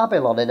converted to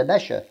Babylon in a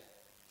measure.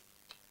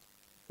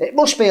 It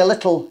must be a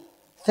little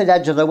thin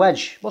end of the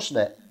wedge, mustn't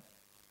it?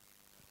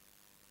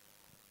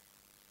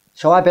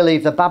 So I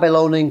believe the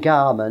Babylonian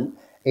garment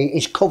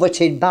is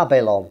coveting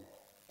Babylon.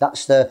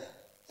 That's the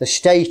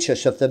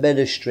status of the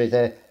ministry,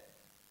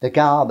 the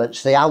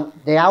garments, the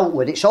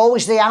outward. It's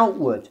always the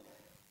outward,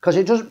 because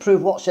it doesn't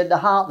prove what's in the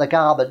heart, the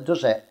garment,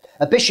 does it?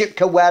 A bishop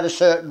can wear a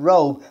certain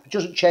robe, it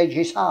doesn't change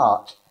his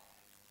heart.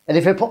 And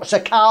if he puts a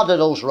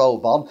cardinal's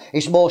robe on,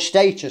 it's more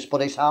status,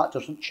 but his heart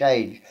doesn't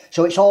change.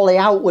 So it's all the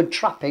outward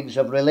trappings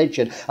of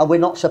religion, and we're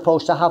not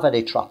supposed to have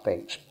any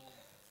trappings.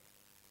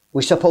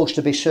 We're supposed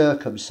to be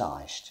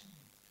circumcised.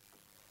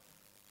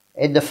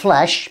 In the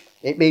flesh,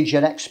 it means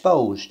you're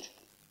exposed.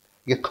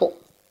 You cut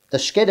the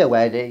skin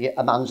away,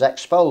 a man's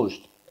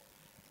exposed.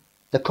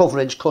 The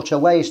covering's cut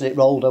away, isn't it,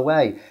 rolled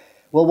away?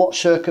 Well, what's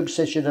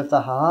circumcision of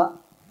the heart?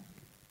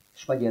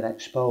 It's when you're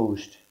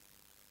exposed.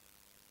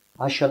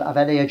 I shouldn't have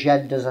any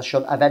agendas, I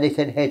shouldn't have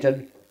anything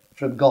hidden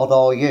from God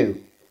or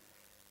you.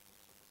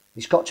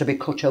 It's got to be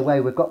cut away,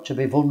 we've got to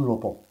be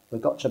vulnerable,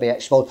 we've got to be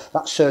exposed.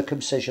 That's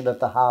circumcision of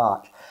the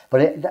heart.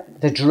 But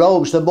the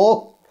robes, the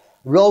more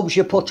robes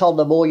you put on,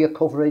 the more you're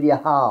covering your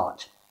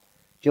heart.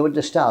 Do you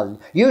understand?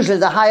 Usually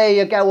the higher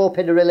you go up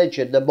in a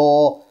religion, the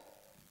more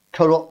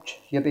corrupt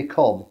you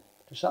become.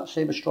 Does that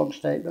seem a strong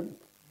statement?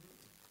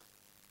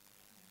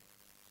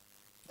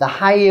 The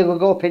higher you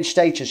go up in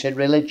status in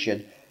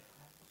religion,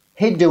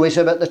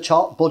 Hinduism at the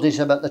top,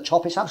 Buddhism at the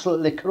top, it's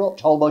absolutely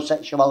corrupt.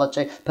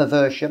 Homosexuality,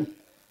 perversion,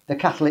 the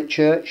Catholic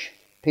Church,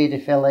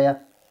 paedophilia,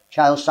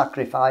 child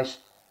sacrifice.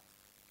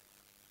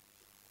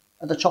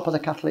 At the top of the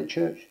Catholic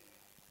Church.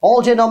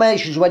 All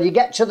denominations, when you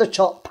get to the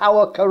top,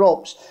 power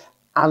corrupts,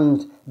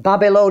 and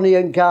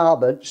Babylonian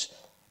garments,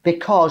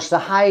 because the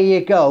higher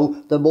you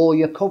go, the more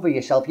you cover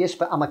yourself. Yes,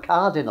 but I'm a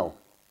cardinal.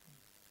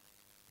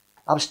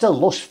 I'm still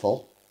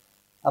lustful.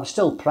 I'm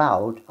still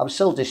proud, I'm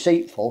still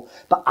deceitful,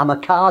 but I'm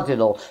a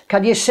cardinal.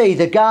 Can you see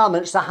the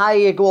garments, the higher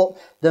you go up,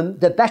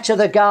 the better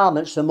the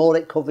garments, the more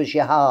it covers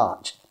your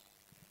heart.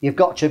 You've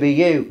got to be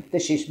you.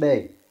 This is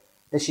me.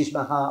 This is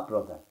my heart,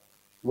 brother.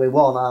 We're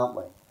one, aren't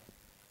we?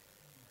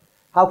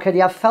 How can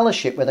you have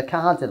fellowship with a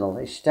cardinal?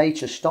 His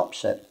status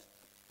stops it.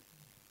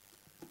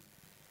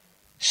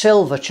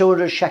 Silver,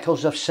 200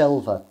 shekels of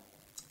silver.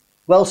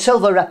 Well,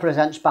 silver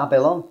represents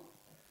Babylon.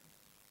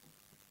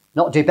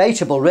 Not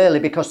debatable really,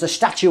 because the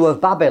statue of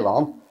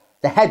Babylon,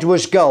 the head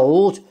was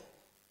gold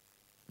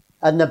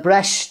and the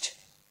breast,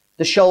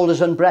 the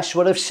shoulders and breast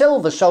were of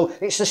silver. So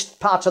it's a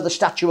part of the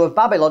statue of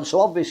Babylon,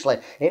 so obviously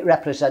it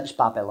represents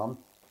Babylon.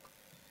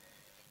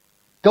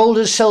 Gold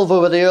and silver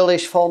were the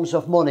earliest forms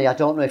of money. I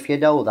don't know if you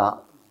know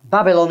that.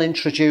 Babylon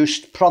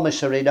introduced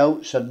promissory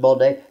notes and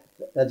money.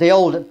 the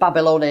old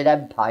Babylonian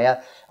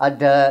Empire,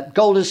 and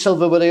gold and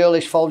silver were the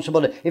earliest forms of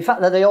money. In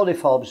fact, they're the only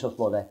forms of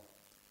money.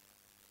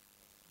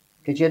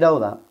 Did you know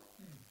that?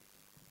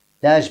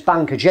 There's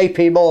banker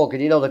J.P.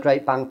 Morgan, you know the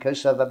great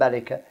bankers of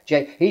America.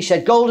 He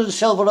said gold and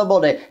silver are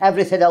money,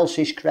 everything else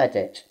is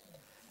credit.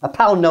 A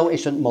pound note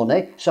isn't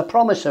money, it's a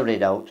promissory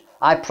note.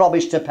 I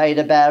promise to pay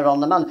the bearer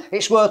on the man.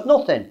 It's worth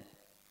nothing.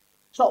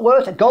 It's not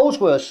worth it. Gold's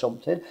worth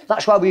something.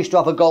 That's why we used to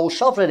have a gold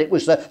sovereign. It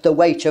was the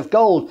weight of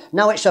gold.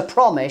 Now it's a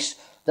promise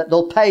that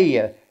they'll pay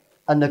you,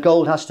 and the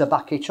gold has to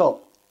back it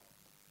up.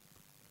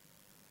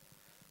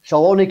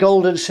 So only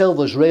gold and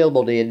silver's real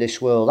money in this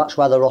world. That's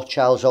why the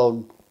Rothschilds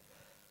own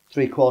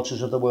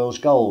 3/4 of the world's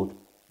gold.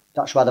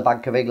 That's why the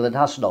Bank of England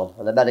has none,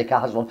 and America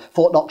has none.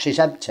 Fort Knox is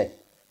empty.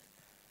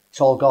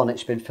 It's all gone.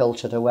 It's been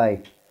filtered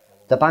away.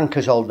 The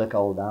bankers own the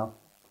gold now.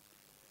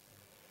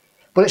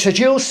 But it's a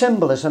dual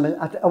symbolism.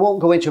 I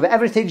won't go into it.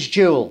 Everything's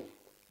dual.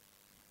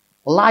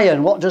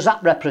 Lion, what does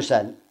that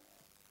represent?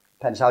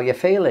 Depends how you're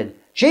feeling.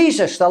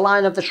 Jesus, the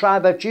Lion of the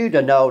tribe of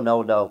Judah. No,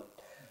 no, no.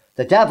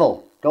 The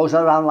devil goes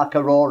around like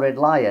a roaring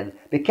lion.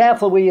 Be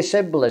careful with your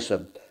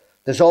symbolism.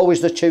 There's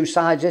always the two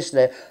sides, isn't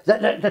there?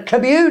 The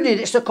communion,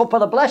 it's the cup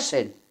of the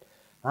blessing.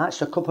 That's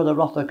the cup of the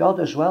wrath of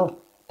God as well.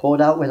 Poured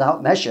out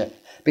without measure.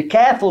 Be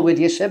careful with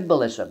your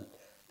symbolism.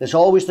 There's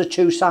always the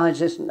two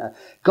sides, isn't there?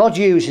 God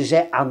uses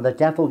it and the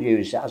devil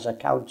uses it as a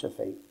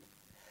counterfeit.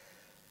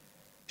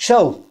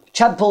 So,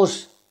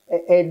 vessels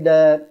in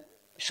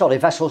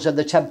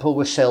the temple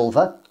were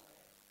silver,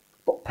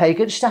 but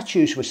pagan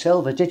statues were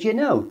silver. Did you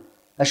know?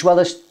 As well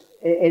as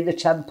in the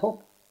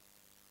temple.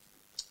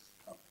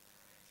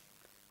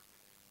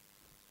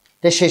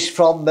 This is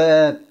from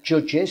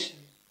Judges.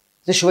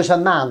 This was a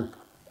man.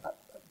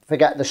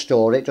 Forget the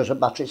story, it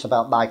doesn't matter, it's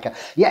about Micah.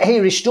 Yet he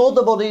restored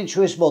the money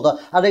to his mother,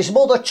 and his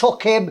mother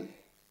took him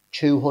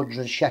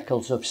 200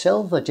 shekels of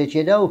silver. Did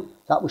you know?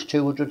 That was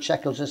 200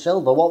 shekels of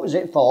silver. What was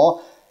it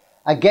for?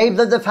 And gave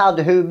them the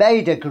founder who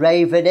made a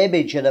graven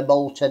image and a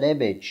molten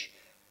image.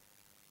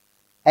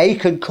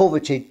 Achan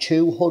coveted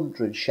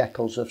 200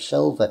 shekels of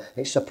silver.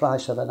 It's the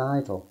price of an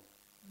idol.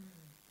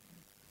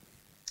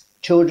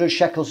 200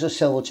 shekels of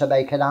silver to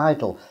make an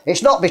idol.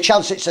 It's not by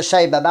chance it's the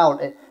same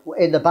amount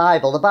in the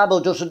Bible. The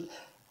Bible doesn't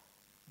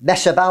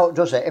mess about,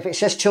 does it? If it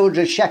says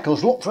 200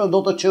 shekels, look for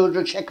another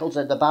 200 shekels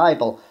in the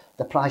Bible.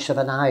 The price of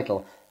an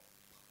idol.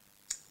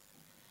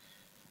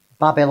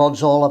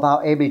 Babylon's all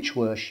about image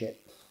worship.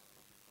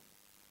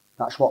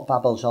 That's what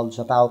Babylon's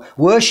about.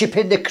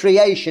 Worshipping the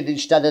creation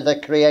instead of the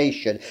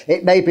creation.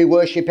 It may be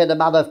worshipping the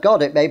man of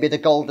God. It may be the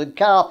golden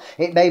calf.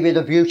 It may be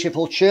the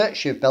beautiful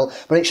church you've built.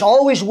 But it's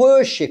always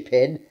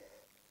worshipping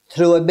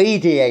through a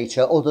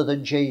mediator other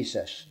than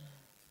Jesus.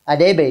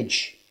 An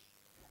image.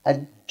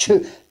 And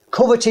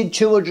coveting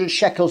 200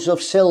 shekels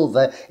of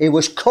silver, he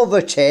was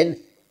coveting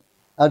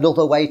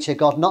another way to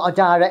God, not a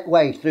direct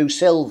way through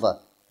silver.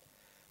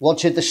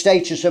 Wanted the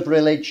status of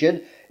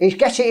religion. He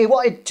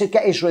wanted to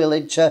get Israel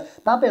into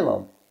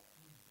Babylon.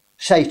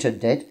 Satan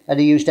did, and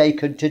he used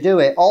Achan to do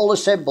it. All the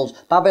symbols,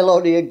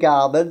 Babylonian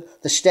garment,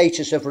 the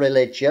status of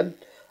religion,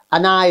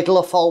 an idol,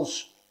 a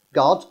false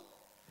god.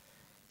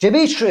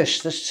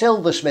 Demetrius, the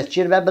silversmith,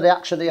 do you remember the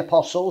Acts of the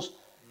Apostles?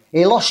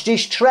 He lost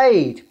his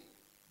trade.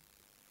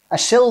 A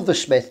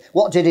silversmith.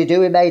 What did he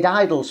do? He made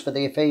idols for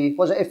the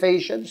was it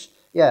Ephesians?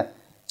 Yeah.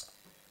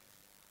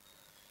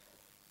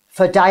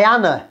 For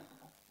Diana.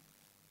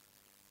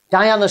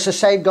 Diana's the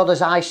same god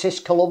as Isis,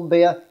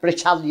 Columbia,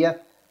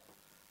 Britannia.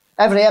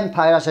 Every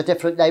empire has a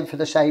different name for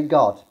the same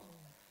god.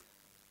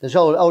 There's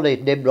only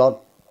Nimrod,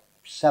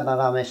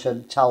 Semiramis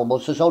and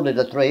Tammuz. There's only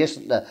the three,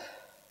 isn't there?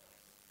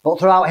 But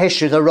throughout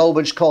history, the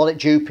Romans call it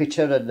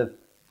Jupiter and the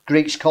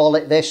Greeks call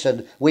it this,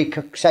 and we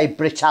could say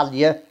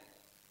Britannia.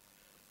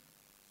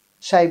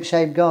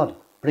 Same God.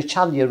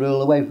 Britannia rule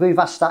the waves. We've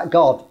asked that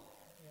God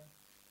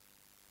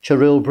to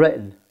rule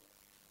Britain.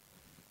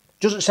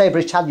 It doesn't say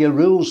Britannia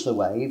rules the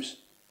waves.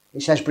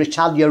 It says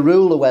Britannia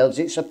rule the waves.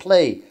 It's a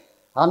plea.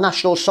 Our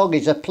national song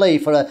is a plea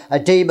for a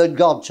demon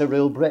God to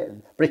rule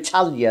Britain.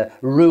 Britannia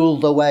rule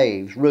the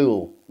waves.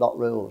 Rule, not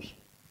rules.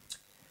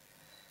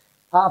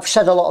 I've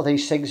said a lot of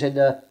these things in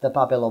the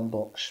Babylon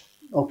books.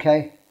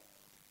 Okay?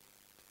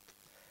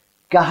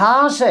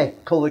 Gehazi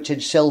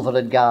coveted silver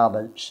and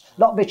garments.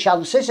 Not by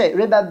chance, is it?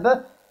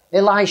 Remember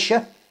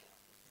Elisha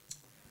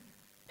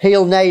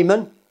healed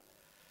Naaman.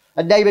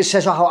 And Naaman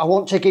says, oh, I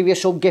want to give you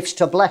some gifts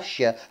to bless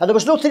you. And there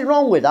was nothing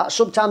wrong with that.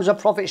 Sometimes the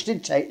prophets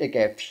did take the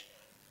gifts.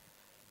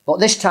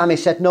 But this time he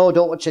said, no, I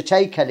don't want to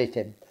take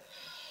anything.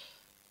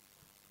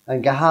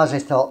 And Gehazi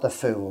thought, the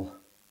fool.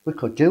 We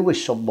could do with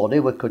some money.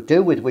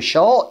 We're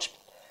short.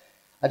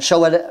 And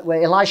so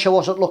when Elisha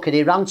wasn't looking,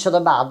 he ran to the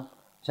man,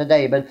 to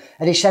Naaman,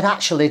 and he said,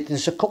 actually,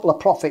 there's a couple of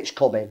prophets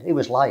coming. He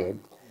was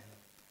lying.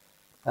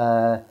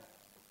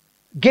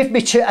 Give me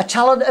a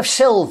talent of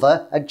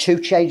silver and 2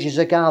 changes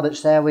of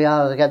garments. There we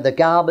are again, the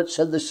garments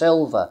and the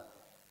silver.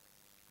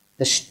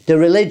 The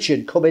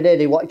religion coming in,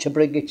 he wanted to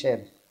bring it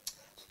in.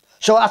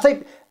 So I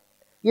think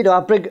You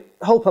know,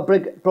 hope I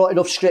brought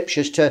enough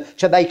scriptures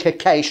to make a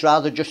case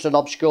rather than just an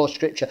obscure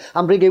scripture.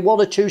 I'm bringing one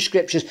or two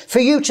scriptures for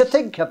you to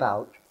think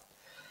about.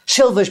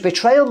 Silver's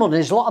betrayal money.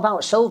 There's a lot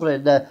about silver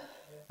in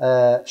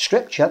the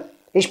scripture.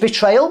 It's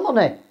betrayal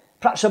money.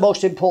 Perhaps the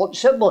most important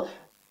symbol.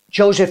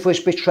 Joseph was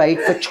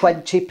betrayed for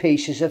 20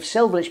 pieces of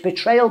silver. It's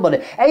betrayal money.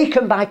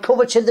 Achan, by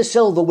coveting the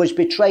silver, was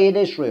betraying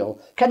Israel.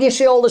 Can you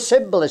see all the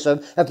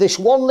symbolism of this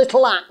one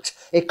little act?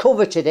 He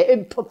coveted it,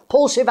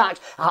 impulsive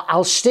act.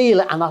 I'll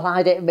steal it and I'll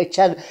hide it in my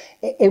tent.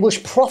 It was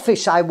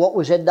prophesying what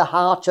was in the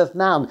heart of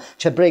man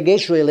to bring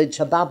Israel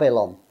into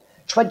Babylon.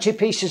 20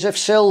 pieces of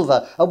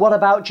silver. And what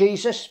about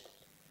Jesus?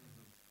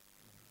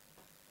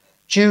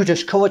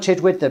 Judas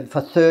coveted with them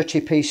for 30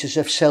 pieces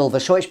of silver.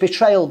 So it's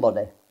betrayal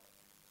money.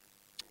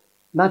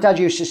 My dad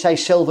used to say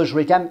silver's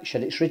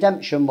redemption. It's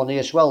redemption money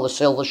as well, the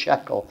silver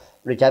shekel.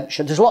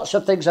 Redemption. There's lots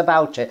of things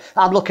about it.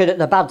 I'm looking at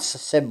the bad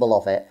symbol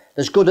of it.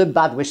 There's good and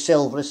bad with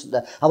silver, isn't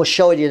there? I was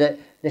showing you that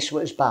this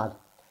was bad.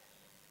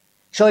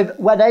 So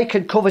when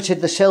Achan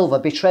coveted the silver,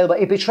 betrayal,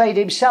 he betrayed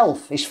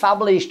himself, his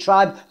family, his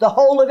tribe, the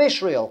whole of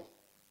Israel.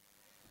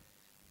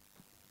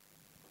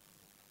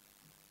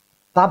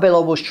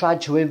 Babylon was trying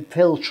to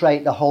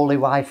infiltrate the holy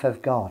wife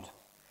of God.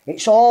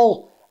 It's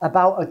all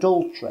about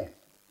adultery.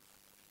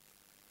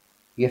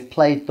 You've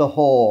played the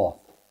whore.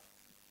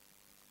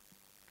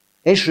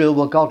 Israel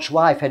were God's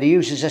wife, and he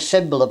uses a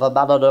symbol of a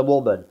man and a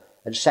woman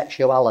and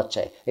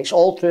sexuality. It's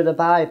all through the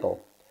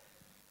Bible.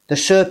 The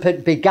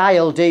serpent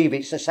beguiled Eve.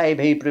 It's the same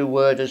Hebrew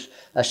word as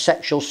a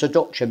sexual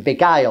seduction.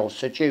 Beguile,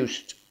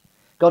 seduced.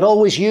 God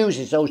always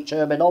uses those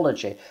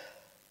terminology.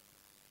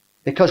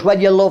 Because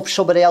when you love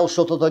somebody else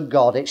other than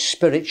God, it's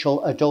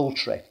spiritual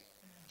adultery.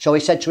 So he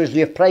said to Israel,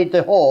 you've played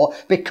the whore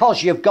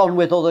because you've gone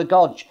with other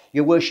gods.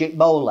 You worship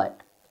Molech.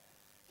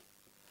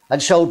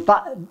 And so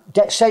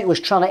Satan was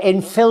trying to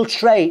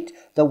infiltrate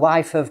the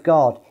wife of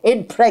God,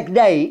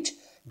 impregnate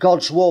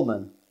God's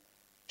woman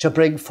to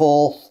bring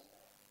forth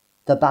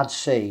the bad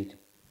seed.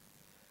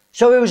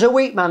 So he was a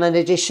weak man, and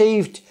he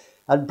deceived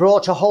and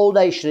brought a whole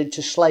nation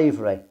into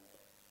slavery,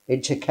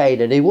 into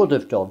Canaan. He would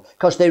have done,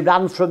 because they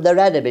ran from their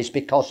enemies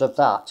because of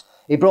that.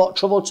 He brought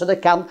trouble to the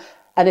camp,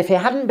 and if he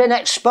hadn't been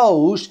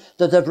exposed,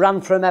 they'd have ran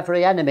from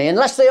every enemy.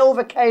 Unless they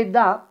overcame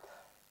that,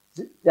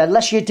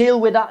 unless you deal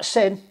with that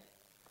sin,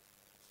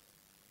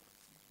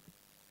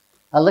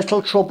 a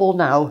little trouble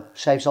now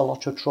saves a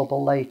lot of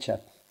trouble later.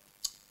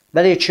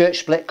 Many a church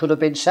split could have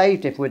been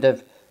saved if we'd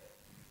have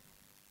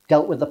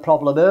dealt with the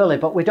problem early,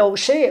 but we don't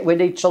see it. We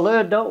need to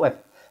learn, don't we?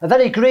 A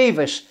very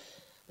grievous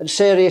and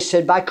serious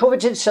sin. By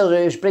coveting silver,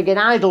 he was bringing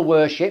idol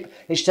worship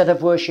instead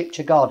of worship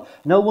to God.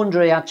 No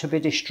wonder he had to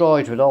be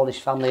destroyed with all his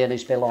family and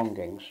his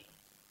belongings.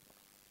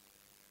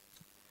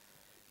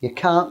 You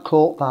can't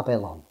court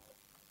Babylon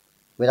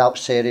without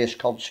serious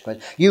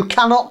consequences. You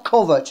cannot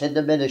covet in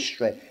the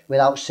ministry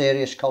without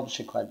serious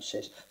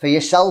consequences. For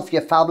yourself,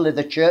 your family,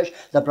 the church,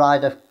 the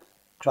bride of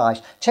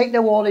Christ. Take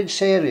the warning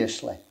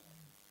seriously.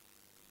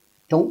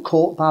 Don't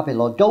court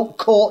Babylon. Don't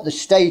court the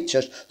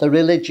status, the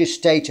religious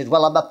status.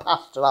 Well, I'm a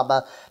pastor.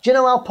 Do you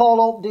know how Paul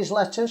opened his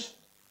letters?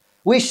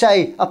 We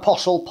say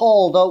Apostle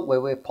Paul, don't we?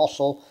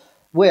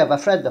 We have a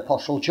friend,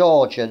 Apostle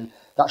George, and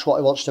that's what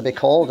he wants to be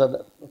called,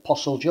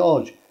 Apostle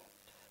George.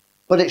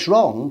 But it's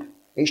wrong.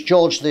 It's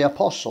George the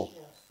Apostle.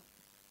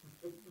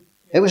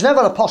 It was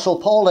never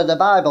Apostle Paul in the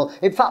Bible.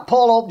 In fact,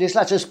 Paul opened his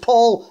letters,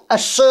 Paul, a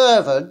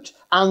servant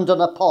and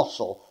an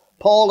apostle.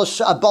 Paul,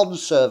 a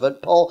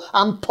bondservant, Paul,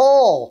 and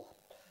Paul.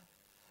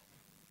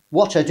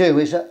 What I do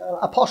is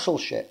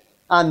apostleship.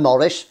 I'm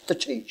Morris, the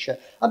teacher.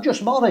 I'm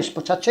just Morris,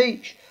 but I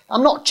teach.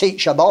 I'm not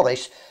teacher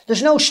Morris.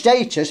 There's no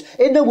status.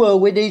 In the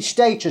world, we need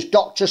status,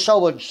 Dr.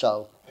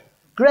 So-and-so.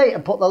 Great,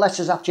 and put the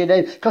letters after your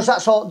name, because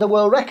that's all the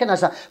world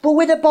recognise that. But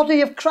we're the body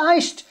of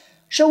Christ.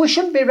 So we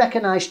shouldn't be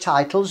recognised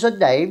titles and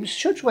names,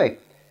 should we?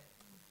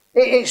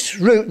 It's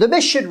Root the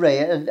missionary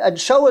and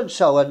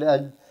so-and-so,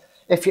 and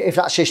if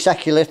that's your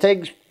secular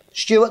thing,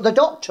 Stuart the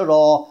doctor,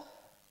 or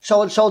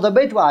so-and-so the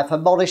midwife,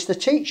 and Morris the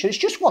teacher. It's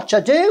just what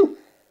I do.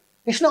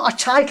 It's not a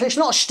title, it's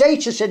not a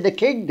status in the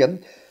kingdom.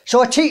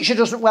 So a teacher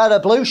doesn't wear a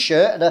blue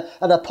shirt and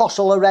an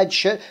apostle a red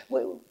shirt.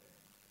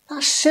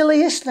 That's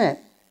silly, isn't it?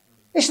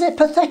 Isn't it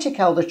pathetic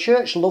how the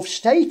church loves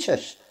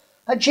status?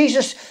 And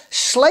Jesus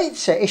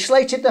slates it. He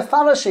slated the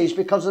Pharisees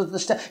because of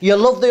the you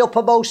love the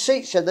uppermost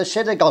seats in the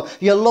synagogue.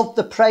 You love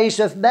the praise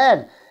of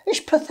men. It's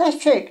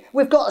pathetic.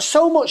 We've got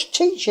so much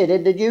teaching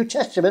in the New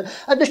Testament,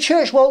 and the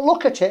church won't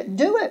look at it and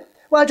do it.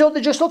 Why don't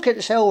they just look at it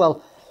and say, oh,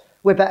 well,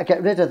 we better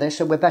get rid of this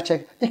and we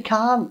better... They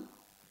can't.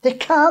 They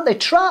can't. They're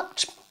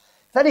trapped.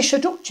 Very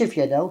seductive,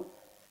 you know.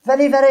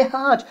 Very, very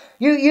hard.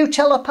 You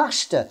tell a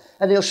pastor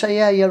and he'll say,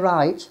 yeah, you're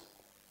right,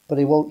 but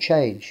he won't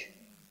change.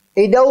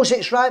 He knows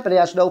it's right, but he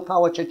has no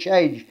power to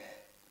change.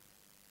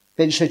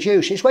 Been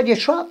seduced. It's when you're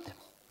trapped.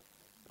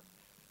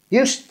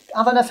 You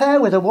have an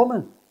affair with a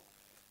woman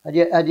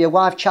and your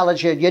wife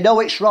challenges you, and you know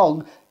it's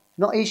wrong.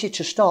 Not easy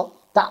to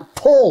stop. That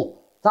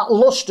pull, that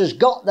lust has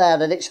got there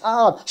and it's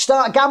hard.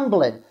 Start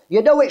gambling.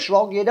 You know it's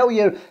wrong. You know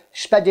you're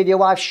spending your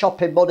wife's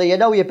shopping money. You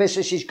know your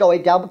business is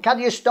going down. But can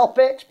you stop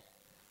it?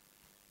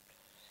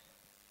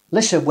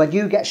 Listen, when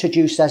you get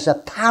seduced, there's a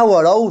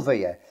power over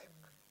you.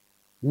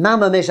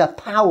 Mammon is a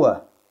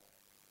power.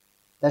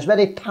 There's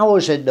many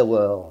powers in the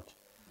world.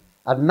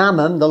 And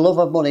mammon, the love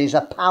of money, is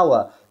a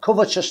power.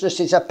 Covetousness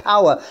is a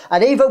power.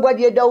 And even when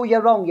you know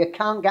you're wrong, you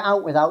can't get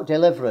out without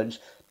deliverance.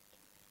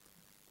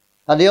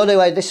 And the only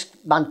way this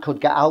man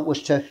could get out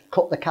was to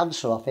cut the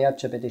cancer off. He had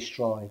to be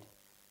destroyed.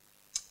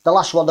 The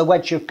last one, the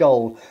wedge of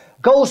gold.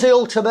 Gold's the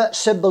ultimate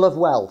symbol of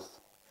wealth.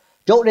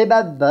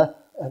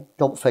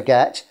 Don't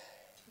forget,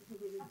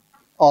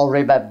 or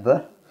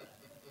remember,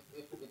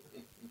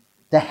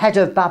 the head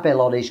of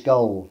Babylon is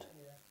gold.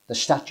 The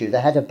statue,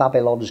 the head of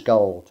Babylon is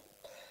gold.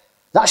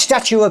 That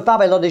statue of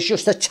Babylon is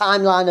just a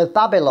timeline of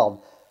Babylon.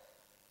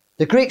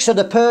 The Greeks and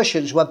the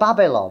Persians were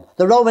Babylon.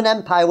 The Roman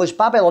Empire was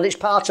Babylon. It's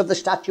part of the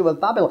statue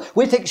of Babylon.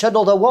 We think it's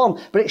another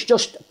one, but it's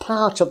just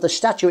part of the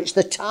statue. It's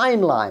the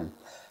timeline.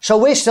 So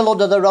we're still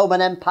under the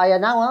Roman Empire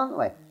now, aren't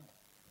we?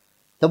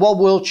 The One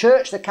World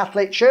Church, the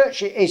Catholic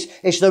Church,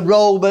 is the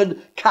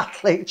Roman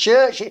Catholic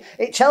Church.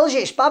 It tells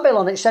you it's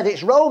Babylon. It said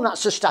it's Rome.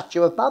 That's the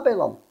statue of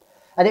Babylon.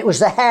 And it was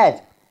the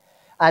head.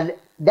 And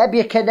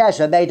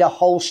Nebuchadnezzar made a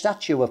whole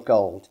statue of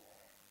gold.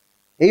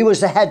 He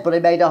was the head, but he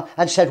made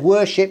and said,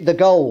 worship the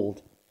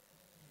gold.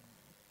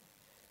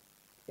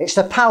 It's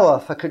the power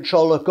for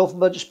control of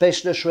governments,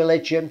 business,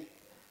 religion.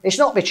 It's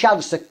not by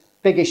chance the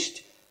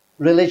biggest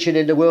religion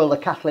in the world, the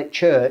Catholic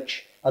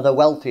Church, are the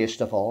wealthiest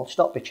of all. It's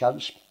not by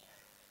chance.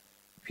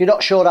 If you're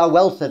not sure how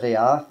wealthy they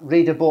are,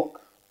 read a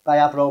book by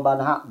Avro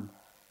Manhattan,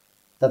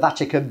 The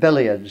Vatican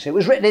Billions. It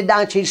was written in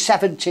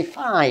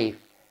 1975.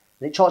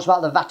 And it talks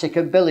about the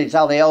Vatican Billions,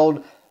 how they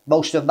own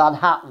most of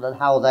Manhattan and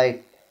how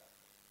they...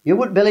 You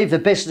wouldn't believe the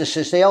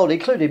businesses they own,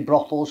 including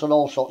brothels and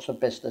all sorts of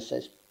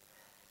businesses.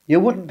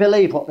 You wouldn't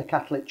believe what the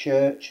Catholic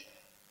Church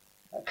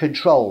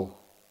control.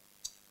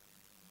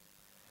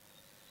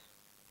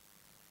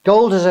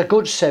 Gold as a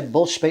good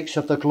symbol speaks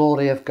of the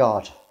glory of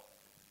God.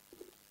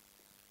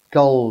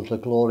 Gold, the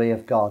glory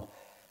of God.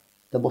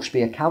 There must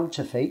be a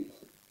counterfeit.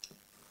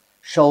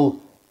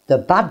 So the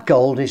bad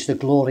gold is the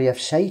glory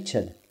of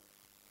Satan.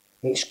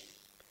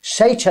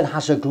 Satan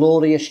has a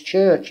glorious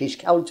church.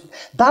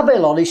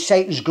 Babylon is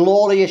Satan's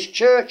glorious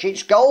church.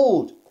 It's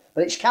gold,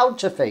 but it's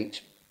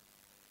counterfeit.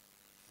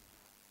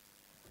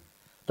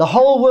 The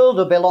whole world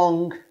will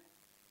belong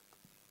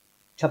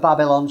to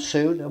Babylon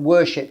soon and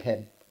worship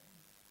him.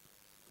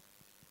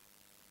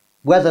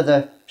 Whether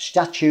the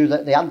statue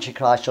that the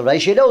Antichrist will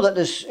raise, you know that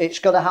it's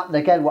going to happen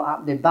again what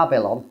happened in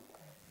Babylon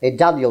in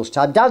Daniel's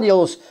time.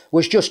 Daniel's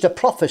was just a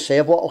prophecy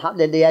of what will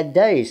happen in the end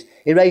days.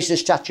 He raised a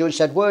statue and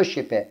said,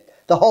 worship it.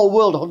 The whole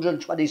world,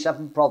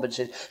 127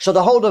 provinces. So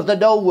the whole of the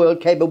known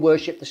world came and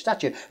worshipped the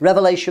statue.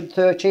 Revelation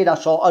 13, I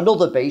saw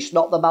another beast,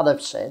 not the man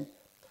of sin,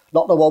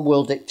 not the one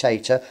world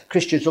dictator.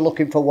 Christians are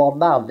looking for one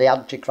man, the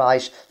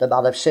Antichrist, the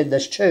man of sin.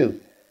 There's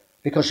two.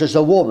 Because there's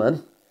a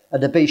woman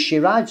and the beast she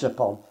rides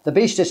upon. The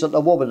beast isn't the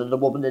woman and the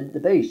woman isn't the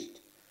beast.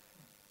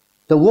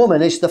 The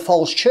woman is the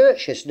false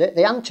church, isn't it?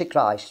 The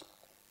Antichrist.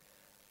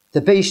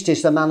 The beast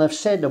is the man of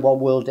sin, the one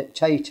world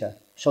dictator.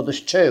 So there's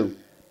two.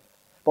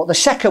 But the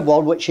second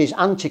one, which is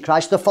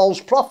Antichrist, the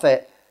false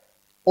prophet.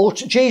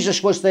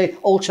 Jesus was the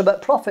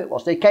ultimate prophet,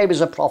 wasn't he? He came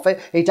as a prophet,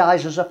 he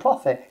dies as a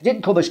prophet. He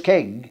didn't come as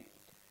king.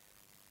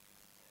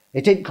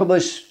 He didn't come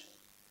as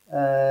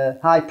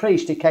high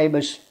priest, he came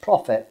as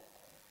prophet.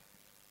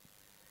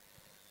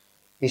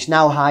 He's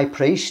now high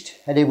priest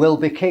and he will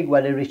be king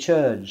when he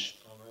returns.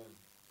 Amen.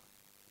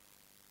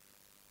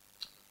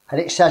 And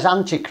it says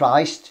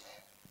Antichrist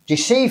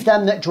deceived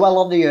them that dwell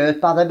on the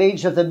earth by the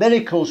means of the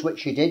miracles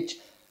which he did,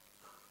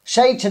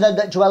 saying to them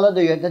that dwell on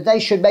the earth that they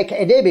should make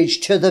an image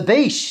to the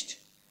beast.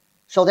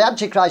 So the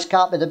Antichrist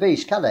can't be the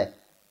beast, can he?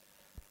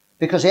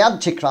 Because the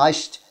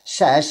Antichrist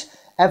says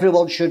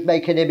everyone should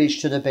make an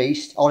image to the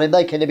beast, or he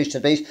make an image to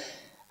the beast,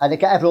 and they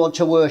get everyone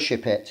to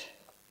worship it.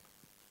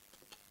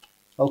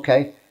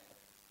 Okay.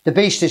 The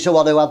beast is the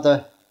one who had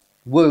the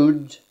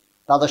wound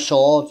by the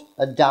sword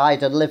and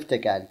died and lived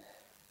again.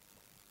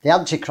 The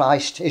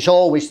Antichrist is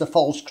always the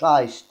false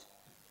Christ.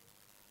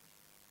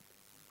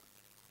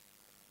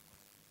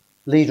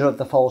 Leader of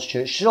the false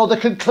church. So the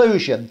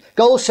conclusion,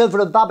 gold, silver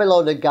and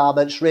Babylonian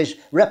garments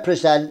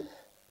represent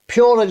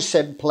pure and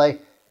simply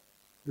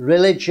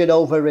religion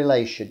over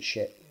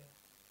relationship.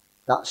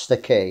 That's the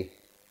key.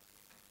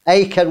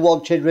 Achan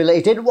wanted religion.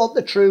 He didn't want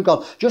the true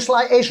God. Just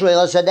like Israel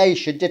as a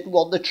nation didn't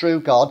want the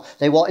true God.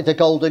 They wanted the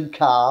golden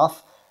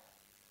calf.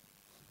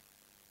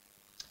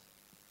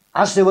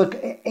 As they were,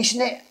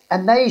 isn't it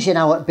amazing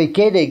how at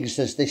beginnings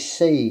there's this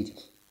seed?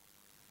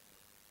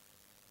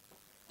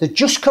 They'd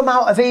just come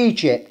out of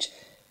Egypt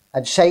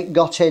and Satan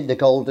got in the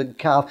golden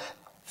calf.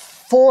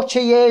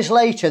 40 years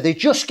later, they're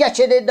just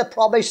getting in the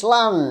promised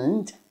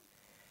land.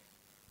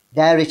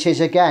 There it is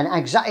again.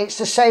 Exactly, it's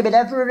the same in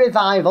every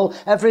revival,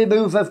 every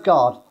move of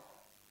God.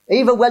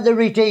 Even when they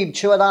redeemed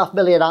 2.5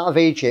 million out of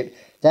Egypt,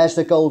 there's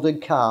the golden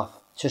calf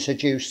to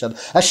seduce them.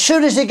 As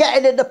soon as they're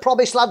getting in the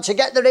promised land to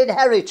get their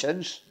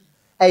inheritance,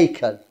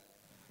 Achan.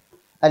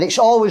 And it's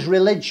always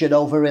religion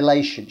over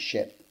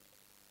relationship.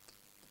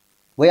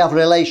 We have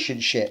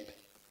relationship.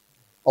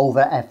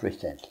 over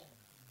everything.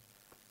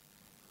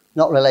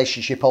 Not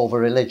relationship over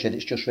religion,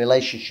 it's just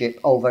relationship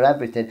over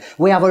everything.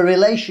 We have a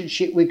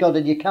relationship with God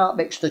and you can't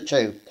mix the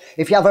two.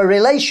 If you have a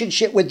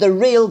relationship with the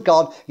real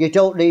God, you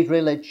don't need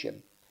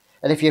religion.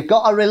 And if you've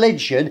got a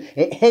religion,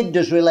 it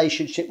hinders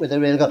relationship with the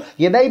real God.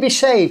 You may be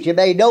saved, you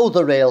may know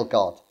the real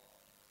God,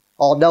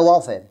 or know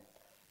of him.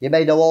 You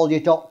may know all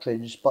your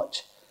doctrines,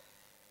 but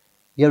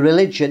your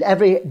religion,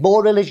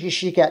 more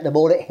religious you get, the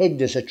more it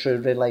hinders a true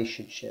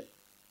relationship.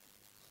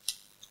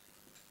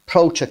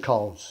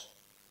 Protocols.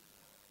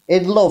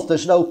 In love,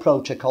 there's no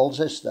protocols,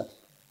 is there?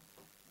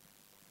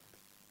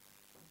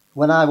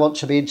 When I want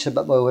to be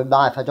intimate with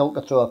my wife, I don't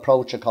go through a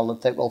protocol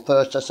and think, well,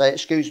 first I say,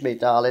 excuse me,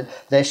 darling,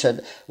 this,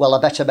 and, well,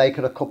 I better make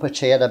her a cup of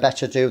tea, and I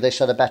better do this,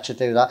 and I better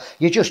do that.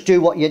 You just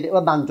do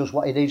a man does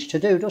what he needs to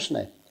do, doesn't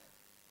he?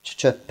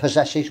 To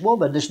possess his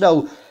woman. There's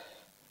no,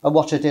 and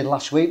what I did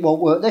last week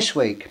won't work this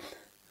week.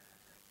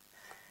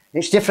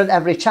 It's different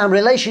every time.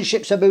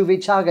 Relationships are a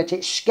moving target.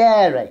 It's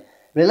scary.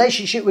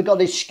 Relationship with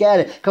God is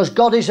scary because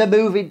God is a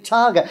moving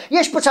target.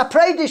 Yes, but I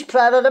prayed this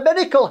prayer and a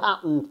miracle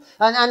happened.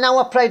 And now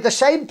I prayed the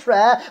same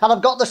prayer and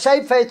I've got the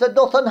same faith and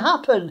nothing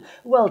happened.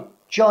 Well,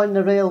 join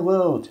the real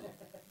world.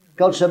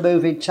 God's a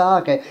moving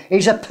target.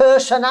 He's a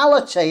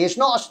personality. He's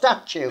not a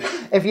statue.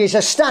 If he's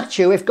a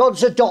statue, if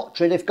God's a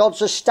doctrine, if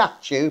God's a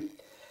statue,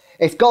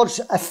 if God's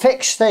a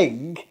fixed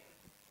thing,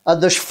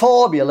 and there's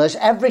formulas,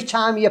 every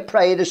time you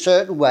pray in a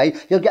certain way,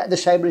 you'll get the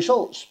same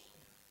results.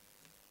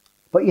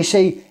 But you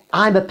see,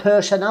 I'm a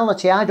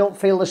personality. I don't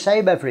feel the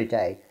same every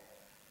day.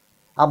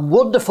 I'm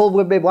wonderful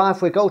with my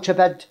wife. We go to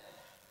bed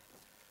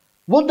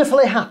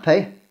wonderfully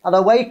happy, and I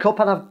wake up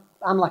and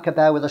I'm like a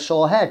bear with a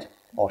sore head.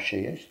 Or she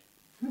is.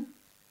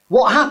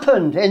 What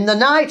happened? In the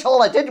night,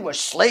 all I did was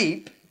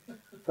sleep,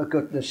 for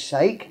goodness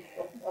sake.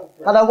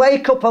 And I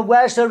wake up and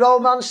where's the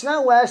romance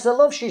now? Where's the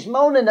love? She's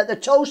moaning that the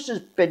toaster's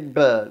been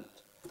burnt.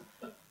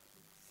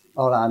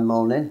 Or I'm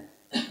moaning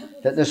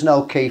that there's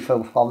no key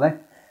for me.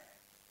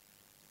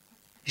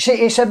 You see,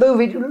 it's a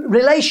moving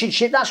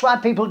relationship. That's why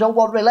people don't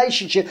want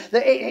relationship.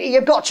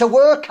 You've got to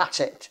work at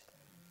it.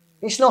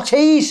 It's not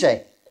easy.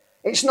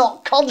 It's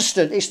not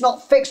constant. It's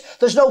not fixed.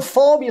 There's no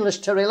formulas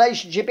to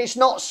relationship. It's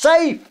not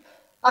safe.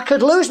 I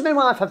could lose my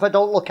wife if I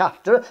don't look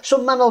after her.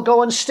 Some man will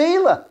go and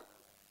steal her.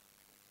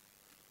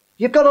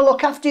 You've got to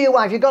look after your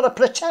wife. You've got to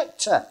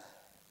protect her.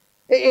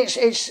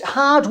 It's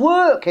hard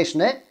work, isn't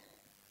it?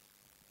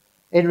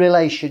 In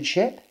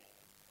relationship.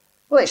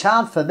 Well, it's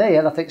hard for me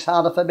and I think it's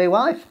harder for my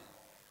wife.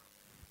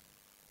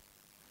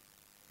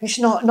 It's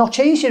not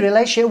easy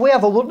relationship. We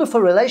have a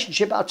wonderful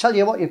relationship, but I'll tell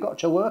you what, you've got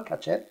to work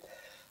at it.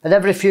 And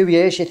every few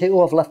years you think,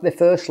 oh, I've left my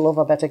first love,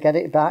 I better get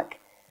it back.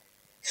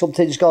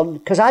 Something's gone.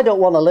 Because I don't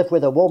want to live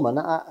with a woman.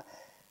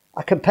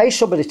 I can pay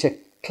somebody to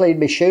clean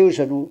my shoes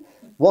and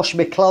wash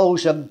my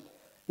clothes and,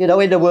 you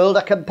know, in the world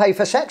I can pay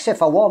for sex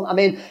if I want. I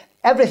mean,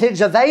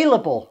 everything's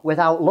available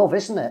without love,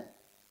 isn't it?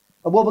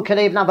 A woman can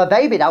even have a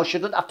baby now. She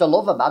doesn't have to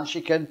love a man.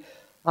 She can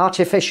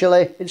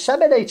artificially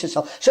inseminate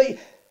herself.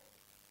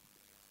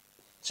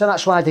 So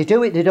that's why they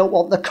do it. They don't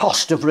want the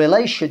cost of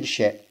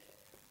relationship.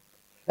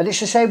 And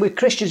it's the same with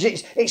Christians.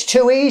 It's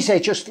too easy.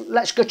 Just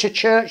let's go to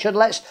church and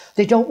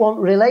they don't want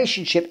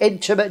relationship,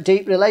 intimate,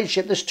 deep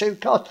relationship. There's too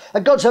cost.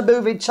 And God's a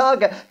moving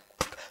target.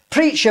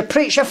 Preach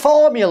a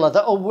formula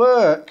that'll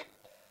work.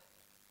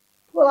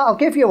 Well, I'll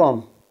give you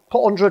one.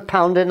 Put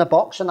 £100 in a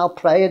box and I'll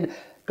pray and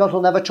God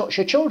will never touch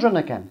your children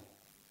again.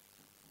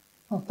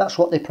 Well, that's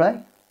what they pray.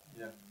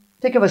 Yeah.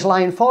 Think of us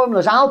lying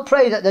formulas. I'll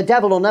pray that the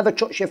devil will never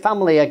touch your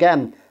family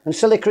again. And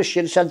silly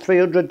Christians send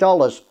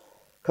 $300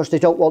 because they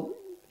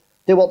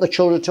want the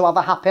children to have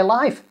a happy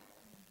life.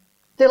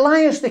 They're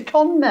liars, they're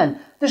con men.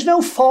 There's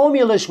no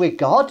formulas with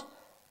God.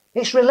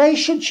 It's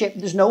relationship.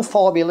 There's no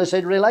formulas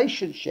in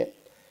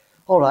relationship.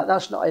 All right,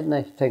 that's not in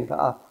the thing, but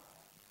I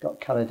got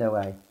carried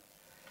away.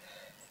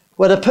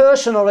 When a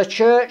person or a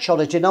church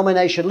or a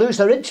denomination lose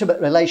their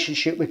intimate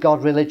relationship with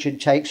God, religion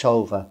takes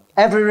over.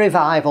 Every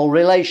revival,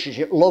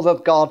 relationship, love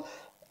of God,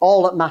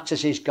 all that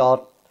matters is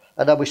God.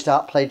 And then we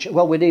start playing,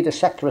 well, we need a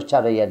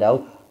secretary, you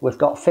know. We've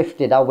got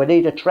 50 now. We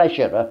need a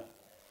treasurer.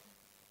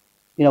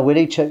 You know, we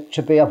need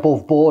to be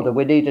above board and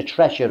we need a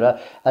treasurer.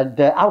 And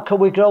how can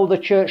we grow the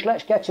church?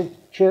 Let's get a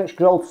church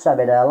growth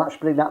seminar. Let's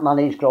bring that man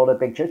who's grown a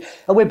big church.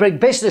 And we bring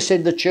business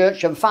in the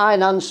church and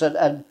finance.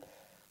 And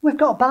we've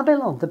got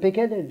Babylon, the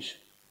beginnings.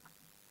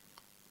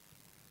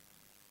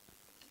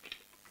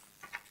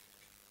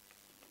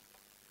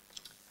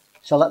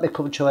 So let me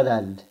come to an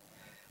end.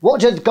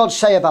 What did God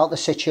say about the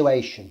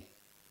situation?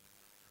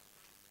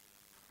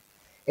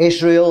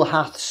 Israel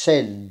hath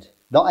sinned,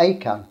 not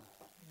Achan.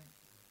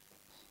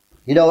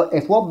 You know,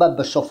 if one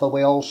member suffer,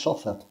 we all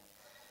suffer.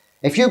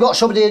 If you've got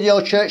somebody in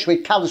your church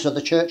with cancer,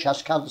 the church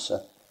has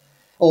cancer.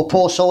 Or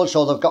poor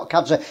so-and-so, they've got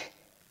cancer.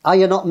 Are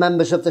you not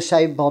members of the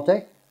same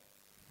body?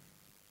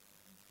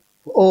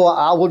 Oh,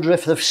 I wonder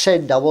if they've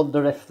sinned. I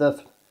wonder if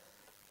they've...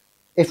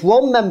 If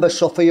one member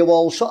suffer, you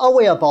all suffer. Are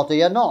we a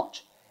body or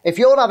not? If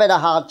you're having a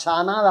hard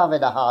time, I'm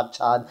having a hard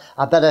time.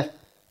 I better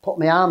put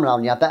my arm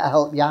around you. I better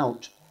help you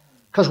out.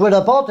 Because we're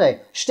a body.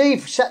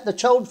 Steve set the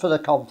tone for the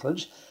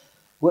conference.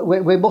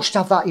 We must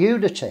have that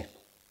unity.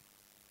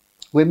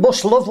 We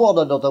must love one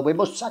another. We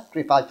must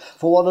sacrifice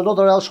for one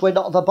another, else we're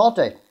not the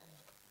body.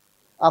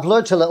 I've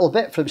learnt a little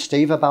bit from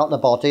Steve about the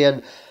body,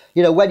 and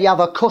you know, when you have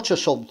a cut or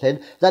something,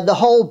 then the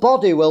whole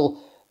body will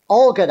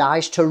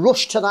organise to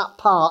rush to that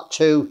part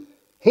to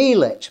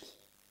heal it.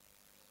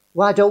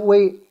 Why don't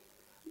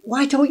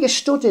you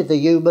study the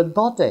human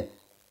body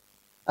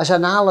as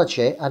an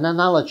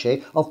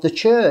analogy of the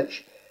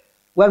church?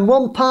 When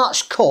one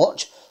part's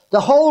cut,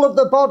 the whole of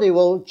the body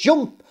will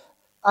jump.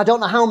 I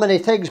don't know how many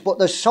things, but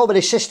there's so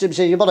many systems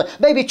in your body.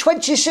 Maybe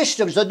 20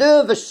 systems, the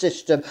nervous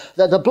system,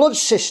 the blood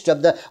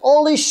system,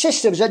 all these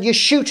systems, and you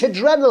shoot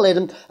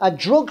adrenaline and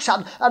drugs,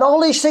 and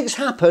all these things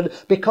happen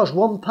because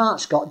one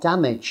part's got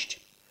damaged.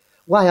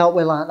 Why aren't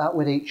we like that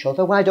with each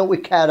other? Why don't we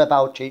care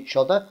about each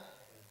other?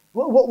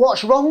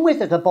 What's wrong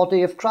with it, the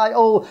body of Christ?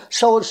 Oh,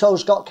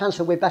 so-and-so's got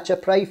cancer, we better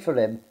pray for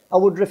him. I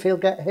wonder if he'll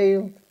get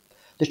healed.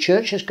 The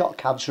church has got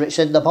cancer, it's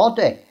in the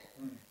body.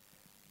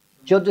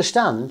 Do you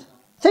understand?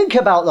 Think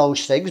about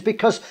those things,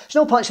 because there's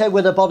no point saying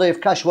we're the body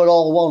of Christ, we're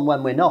all one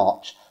when we're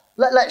not.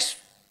 Let's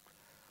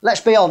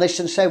be honest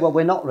and say, well,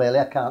 we're not really,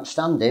 I can't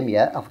stand him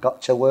yet, I've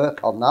got to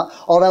work on that.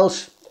 Or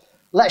else,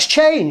 let's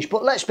change,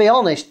 but let's be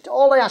honest.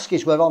 All I ask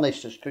is we're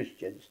honest as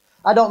Christians.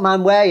 I don't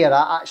mind where you're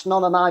at, it's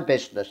none of my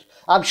business.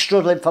 I'm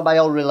struggling for my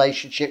own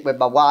relationship with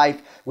my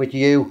wife, with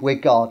you,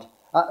 with God.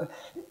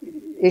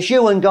 It's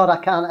you and God, I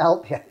can't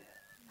help you.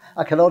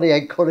 I can only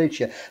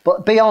encourage you.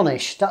 But be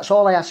honest. That's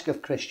all I ask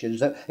of Christians.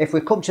 That if we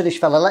come to this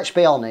fella, let's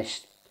be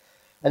honest.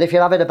 And if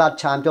you're having a bad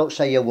time, don't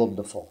say you're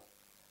wonderful.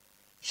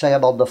 Say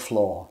I'm on the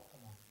floor.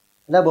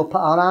 And then we'll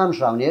put our arms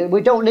around you.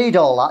 We don't need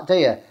all that, do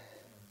you?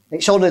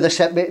 It's only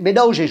my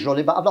nose is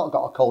running, but I've not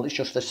got a cold. It's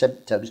just the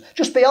symptoms.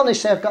 Just be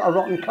honest, say I've got a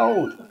rotten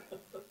cold.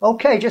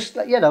 Okay, just,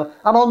 you know,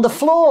 I'm on the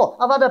floor.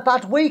 I've had a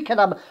bad week,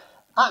 and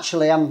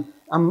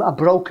I'm a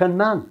broken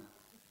man.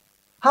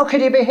 How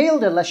can you be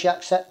healed unless you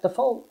accept the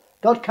fault?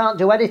 God can't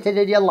do anything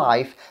in your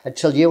life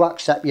until you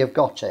accept you've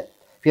got it.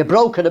 If you're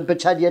broken and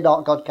pretend you're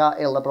not, God can't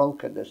heal the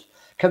brokenness.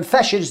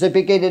 Confession's the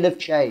beginning of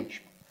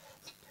change.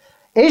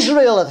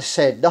 Israel has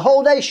sinned. The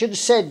whole nation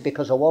sinned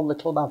because of one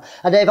little man.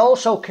 And they've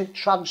also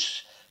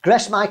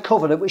transgressed my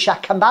covenant, which I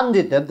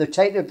commanded them, the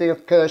taking of the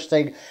accursed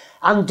thing,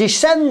 and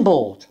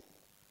dissembled.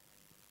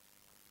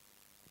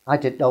 I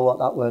didn't know what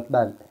that word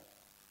meant.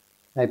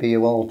 Maybe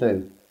you all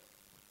do.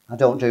 I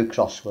don't do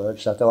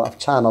crosswords. I don't have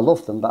time. I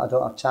love them, but I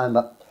don't have time.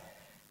 But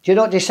do you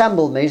know what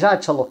dissemble means? I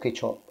had to look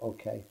it up.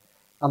 Okay,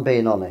 I'm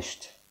being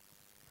honest.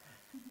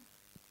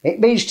 It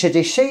means to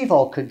deceive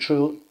or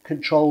control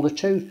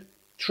the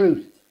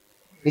truth.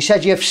 He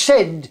said you've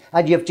sinned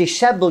and you've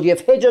dissembled,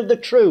 you've hidden the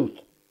truth.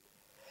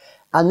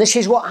 And this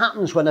is what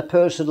happens when a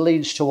person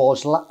leans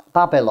towards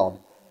Babylon.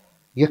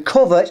 You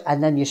cover it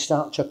and then you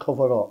start to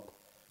cover up.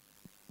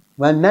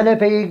 When men are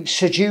being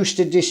seduced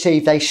and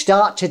deceived, they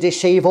start to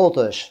deceive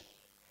others.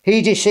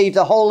 He deceived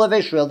the whole of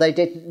Israel, they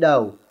didn't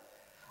know.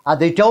 And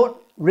they don't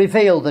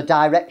reveal the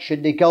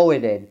direction they're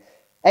going in.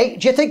 Hey,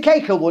 do you think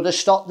Achan would have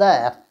stopped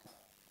there?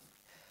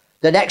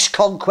 The next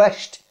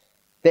conquest,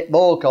 a bit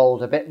more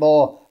gold, a bit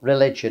more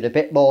religion, a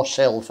bit more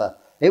silver.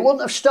 It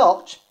wouldn't have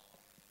stopped.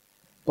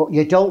 But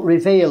you don't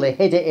reveal, he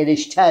hid it in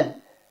his tent.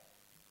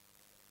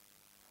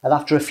 And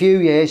after a few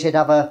years, he'd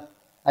have an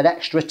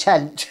extra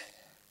tent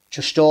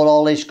to store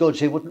all his goods.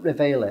 He wouldn't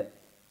reveal it.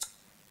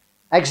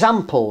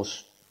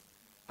 Examples.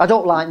 I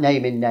don't like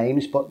naming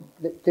names, but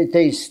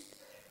these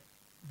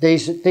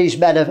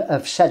men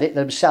have said it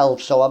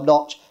themselves, so I'm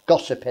not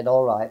gossiping,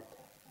 all right.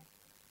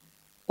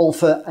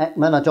 Ulfa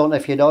Ekman, I don't know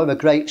if you know him, a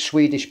great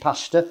Swedish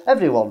pastor.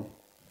 Everyone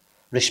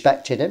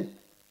respected him.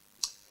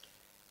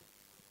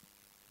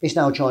 He's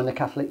now joined the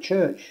Catholic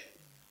Church,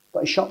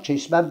 but he shocked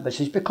his members.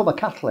 He's become a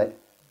Catholic.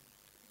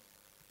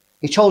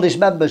 He told his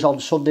members on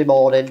Sunday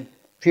morning,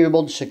 a few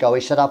months ago,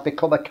 he said, I've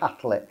become a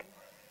Catholic.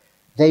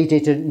 They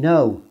didn't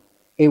know.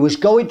 He was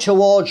going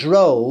towards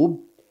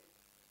Rome.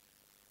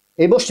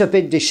 He must have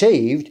been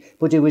deceived,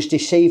 but he was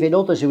deceiving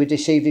others. He would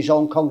deceive his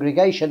own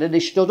congregation, and he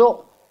stood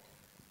up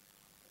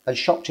and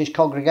shocked his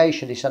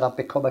congregation. He said, I've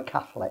become a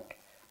Catholic.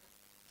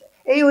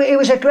 He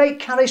was a great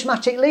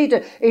charismatic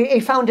leader. He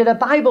founded a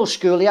Bible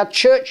school. He had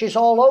churches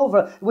all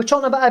over. We're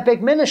talking about a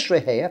big ministry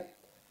here.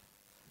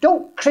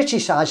 Don't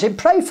criticise him.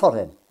 Pray for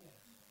him.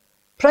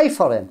 Pray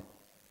for him.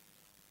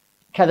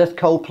 Kenneth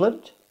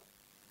Copeland.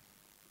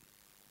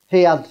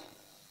 He had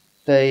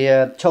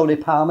the Tony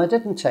Palmer,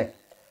 didn't he?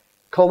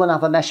 Come and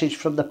have a message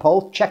from the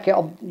Pope. Check it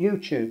on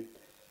YouTube.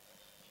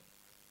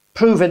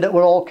 Proving that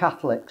we're all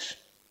Catholics.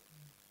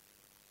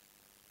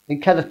 In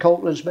Kenneth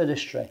Copeland's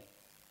ministry.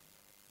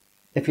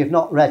 If you've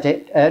not read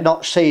it,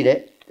 not seen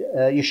it,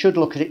 you should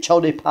look at it.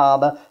 Tony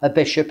Palmer, a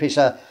bishop, is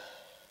a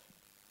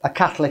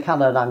Catholic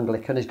and an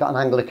Anglican. He's got an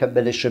Anglican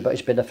ministry, but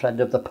he's been a friend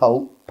of the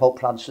Pope, Pope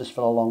Francis,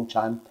 for a long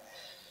time.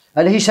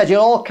 And he said, you're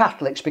all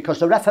Catholics because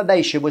the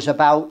Reformation was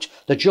about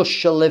the just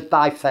shall live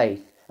by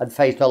faith and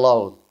faith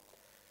alone.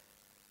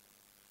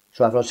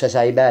 So everyone says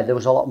amen. There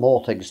was a lot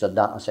more things than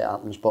that as it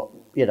happens, but,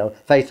 you know,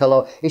 faith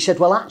alone. He said,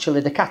 well,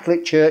 actually, the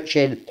Catholic Church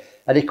and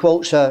he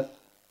quotes a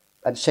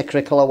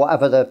encyclical or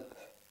whatever,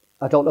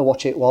 I don't know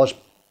what it was,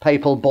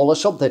 papal bull or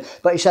something,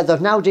 but he said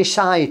they've now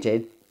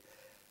decided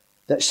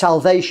that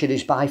salvation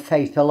is by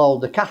faith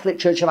alone. The Catholic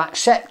Church have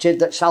accepted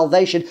that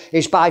salvation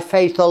is by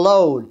faith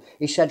alone.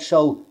 He said,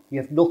 so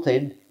you've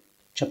nothing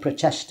to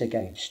protest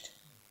against.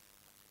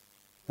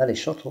 Very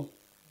subtle.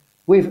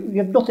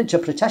 You've nothing to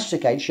protest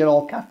against, you're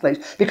all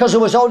Catholics. Because there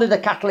was only the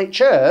Catholic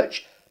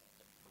Church,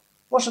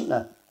 wasn't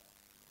there?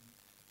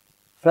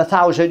 For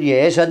 1,000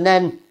 years, and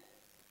then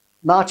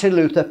Martin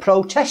Luther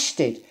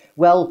protested.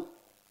 Well,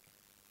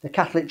 the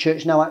Catholic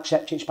Church now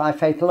accepts it's by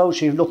faith alone,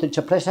 so you've nothing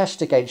to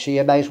protest against, so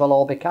you may as well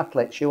all be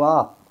Catholics. You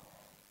are.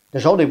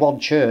 There's only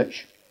one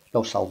church.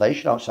 No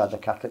salvation outside the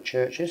Catholic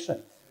Church, is there?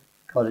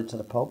 According to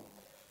the Pope.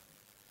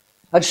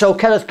 And so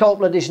Kenneth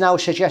Copeland is now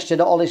suggesting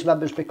that all his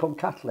members become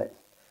Catholic.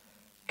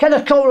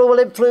 Kenneth Copeland will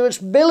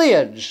influence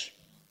millions.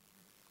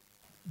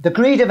 The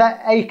greed of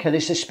Achan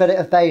is the spirit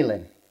of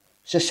Balaam.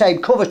 It's the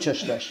same,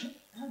 covetousness.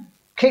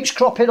 Keeps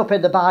cropping up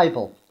in the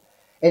Bible.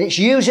 And it's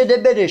used in the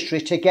ministry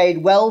to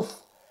gain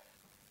wealth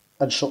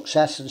and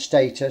success and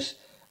status.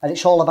 And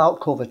it's all about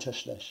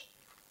covetousness.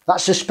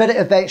 That's the spirit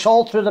of Balaam. It's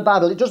all through the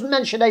Bible. It doesn't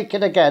mention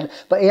Achan again,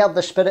 but he had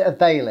the spirit of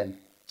Balaam.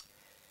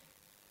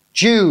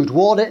 Jude,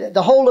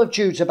 the whole of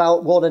Jude's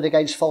about warning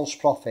against false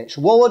prophets.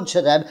 Woe unto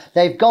them,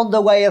 they've gone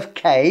the way of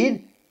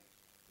Cain.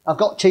 I've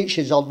got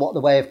teachings on what the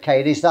way of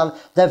Cain is.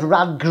 They've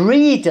ran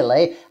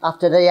greedily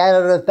after the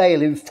error of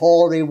Balaam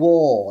for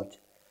reward.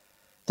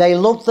 They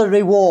loved the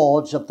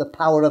rewards of the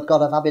power of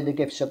God, of having the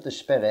gifts of the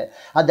Spirit.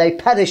 And they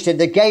perished in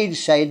the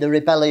gainsaying, the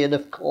rebellion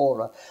of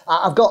Korah.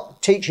 I've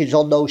got teachings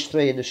on those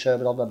three in the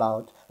Sermon on the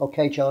Mount.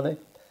 Okay, Johnny?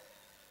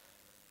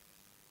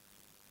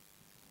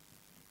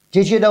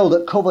 Did you know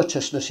that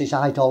covetousness is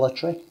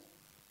idolatry?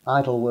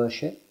 Idol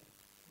worship.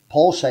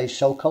 Paul says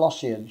so,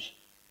 Colossians.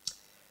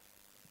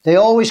 They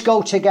always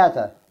go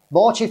together.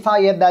 Mortify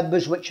your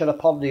members which are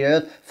upon the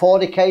earth,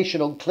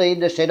 fornication,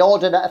 uncleanness,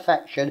 inordinate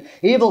affection,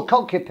 evil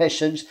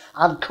concupiscence,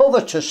 and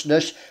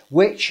covetousness,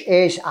 which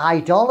is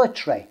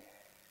idolatry.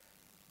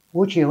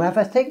 Would you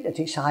ever think that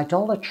it's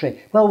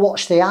idolatry? Well,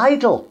 what's the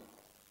idol?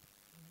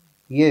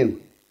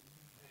 You.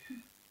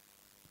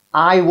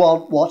 I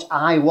want what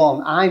I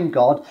want. I'm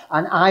God,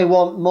 and I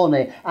want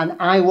money, and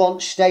I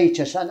want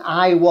status, and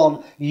I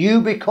want...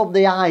 You become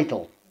the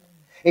idol.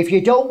 If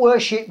you don't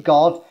worship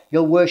God,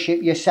 you'll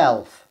worship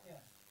yourself.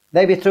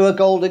 Maybe through a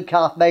golden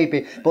calf,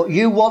 maybe. But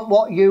you want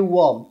what you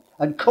want.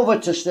 And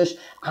covetousness,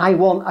 I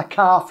want a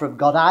car from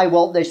God. I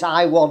want this,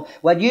 I want.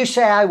 When you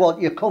say I want,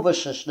 you're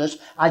covetousness,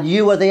 and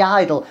you are the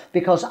idol.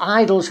 Because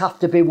idols have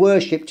to be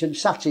worshipped and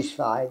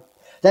satisfied.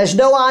 There's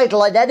no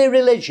idol in any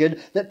religion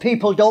that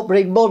people don't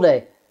bring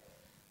money.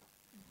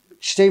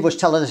 Steve was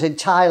telling us in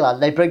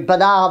Thailand, they bring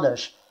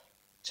bananas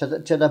to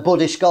the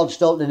Buddhist gods,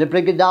 don't they? They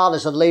bring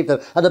bananas and leave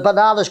them. And the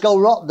bananas go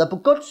rotten. The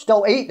gods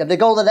don't eat them. They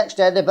go the next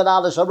day and the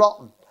bananas are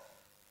rotten.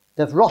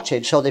 They've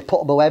rotted, so they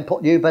put them away and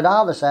put new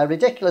bananas there.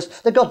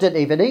 Ridiculous. The God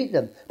didn't even eat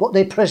them. But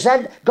they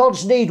present,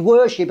 gods need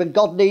worship and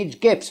God needs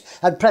gifts.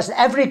 And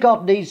every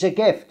God needs a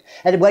gift.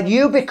 And when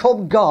you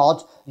become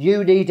God,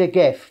 you need a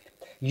gift.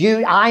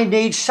 I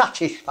need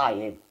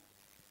satisfying.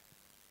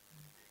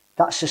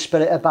 That's the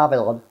spirit of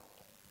Babylon.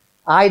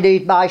 I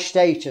need my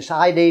status,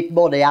 I need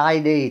money, I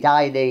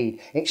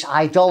need. It's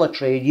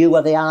idolatry, and you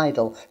are the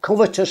idol.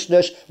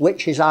 Covetousness,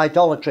 which is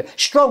idolatry.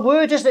 Strong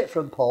word, isn't it,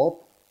 from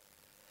Paul?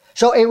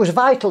 So it was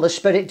vital the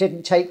Spirit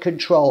didn't take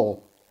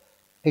control.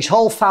 His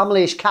whole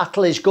family, his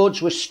cattle, his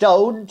goods were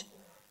stoned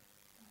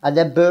and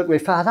then burnt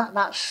with fire.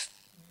 That's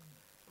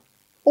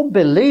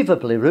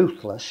unbelievably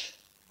ruthless.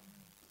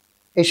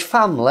 His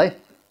family,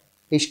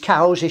 his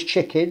cows, his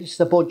chickens,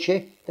 the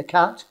budgie, the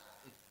cat,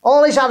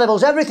 all his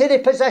animals, everything he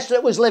possessed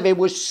that was living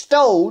was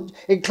stoned,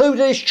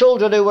 including his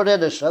children who were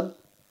innocent.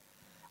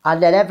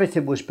 And then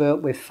everything was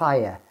burnt with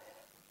fire.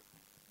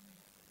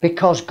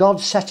 Because God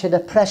set in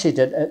a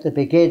precedent at the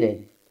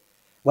beginning.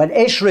 When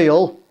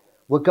Israel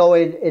were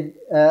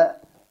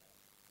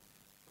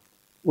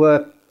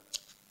were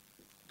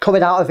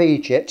coming out of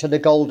Egypt to the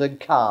golden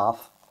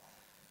calf,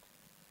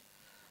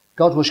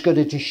 God was going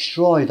to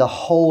destroy the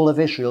whole of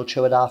Israel,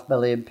 2.5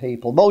 million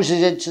people.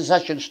 Moses'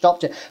 intercession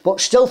stopped it,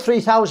 but still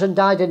 3,000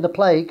 died in the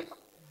plague.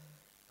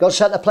 God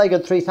sent a plague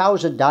and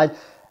 3,000 died,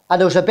 and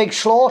there was a big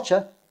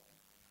slaughter.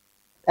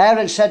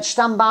 Aaron said,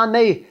 stand by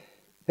me,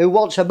 who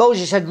wants, and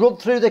Moses said, run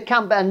through the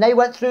camp, and they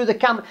went through the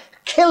camp,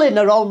 killing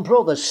their own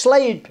brothers,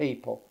 slaying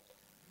people,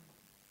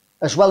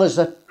 as well as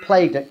the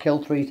plague that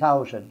killed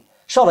 3,000.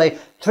 Sorry,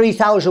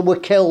 3,000 were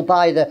killed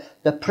by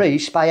the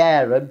priest, by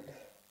Aaron,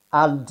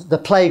 and the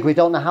plague, we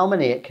don't know how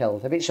many it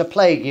killed. If it's a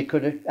plague, you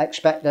could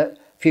expect a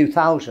few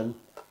thousand.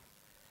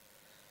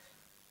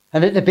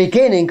 And at the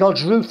beginning,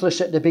 God's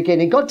ruthless at the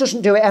beginning. God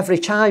doesn't do it every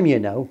time, you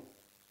know.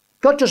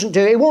 God doesn't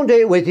do it. He won't do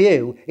it with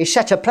you. He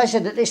set a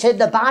precedent. It's in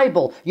the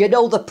Bible. You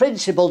know the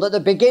principle that the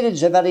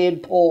beginnings are very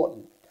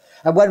important.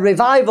 And when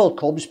revival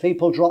comes,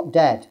 people drop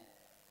dead.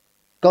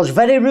 God's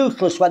very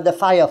ruthless when the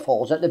fire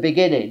falls at the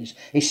beginnings.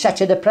 He's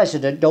setting a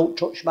precedent, don't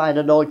touch mine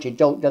anointed,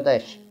 don't do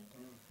this.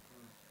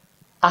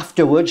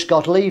 Afterwards,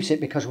 God leaves it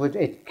because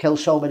it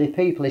kills so many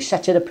people. He's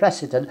setting a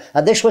precedent,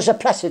 and this was a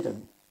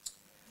precedent.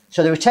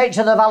 So they were taken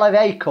to the valley of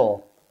Achor.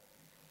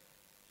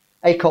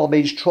 Achor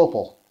means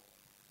trouble.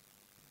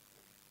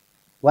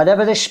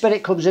 Whenever this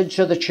spirit comes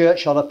into the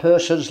church on a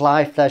person's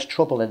life, there's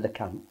trouble in the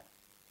camp.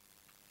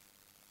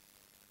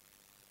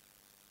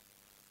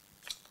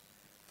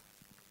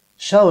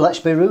 So let's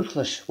be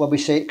ruthless when we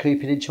see it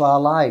creeping into our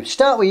lives.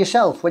 Start with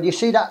yourself. When you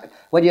see that,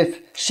 when you're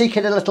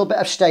seeking a little bit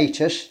of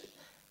status,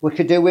 we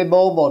could do with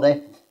more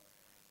money.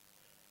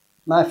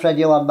 My friend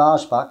Johan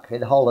Marsbach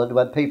in Holland,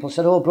 when people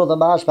said, oh, Brother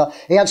Marsbach,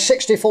 he had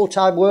 60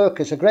 full-time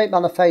workers, a great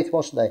man of faith,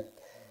 wasn't he?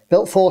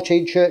 Built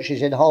 14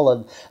 churches in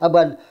Holland. And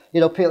when,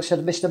 people said,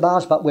 Mr.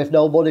 Marsbach, we've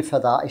no money for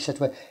that.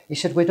 He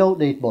said, we don't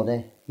need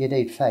money, you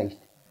need faith.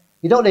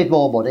 You don't need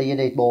more money, you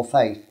need more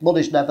faith.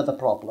 Money's never the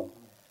problem.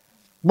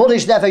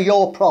 Money's never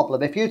your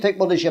problem. If you think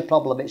money's your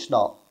problem, it's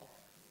not.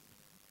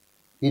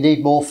 You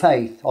need more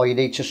faith, or you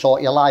need to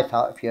sort your life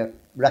out if you're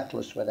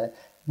reckless with it.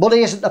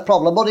 Money isn't the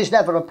problem. Money's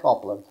never a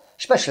problem,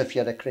 especially if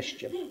you're a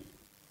Christian.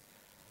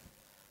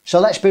 So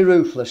let's be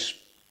ruthless.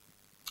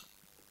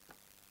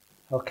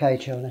 Okay,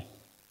 Johnny.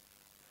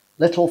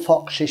 Little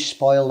foxes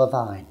spoil the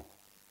vine.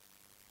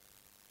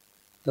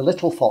 The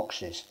little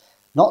foxes,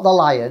 not the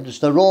lions,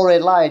 the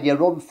roaring lion you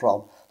run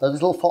from. The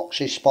little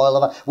foxes spoil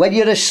the vine. When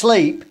you're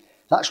asleep,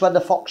 that's when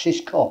the foxes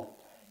come.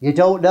 You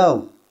don't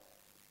know.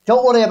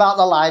 Don't worry about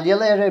the lion.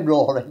 You'll hear him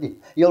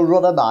roaring. You'll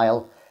run a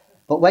mile.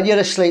 But when you're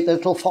asleep, the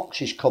little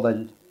foxes come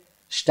and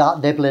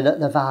start nibbling at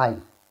the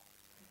vine.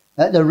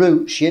 At the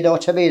roots, you know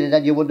what I mean? And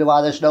then you wonder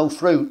why there's no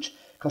fruit.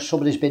 Because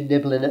somebody's been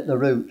nibbling at the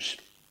roots.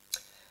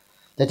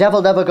 The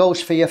devil never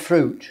goes for your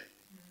fruit.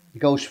 He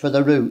goes for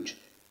the root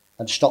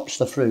and stops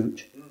the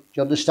fruit. Do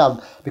you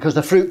understand? Because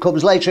the fruit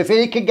comes later. If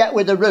he can get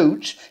with the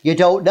roots, you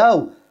don't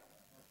know.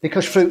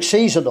 Because fruit's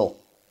seasonal.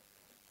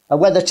 And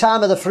when the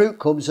time of the fruit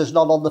comes, there's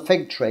none on the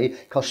fig tree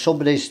because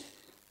somebody's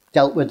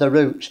dealt with the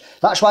roots.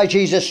 That's why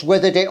Jesus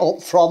withered it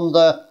up from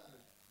the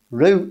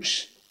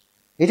roots.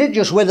 He didn't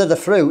just wither the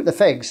fruit, the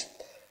figs.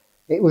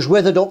 It was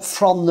withered up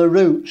from the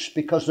roots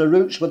because the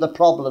roots were the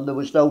problem. There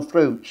was no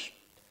fruits.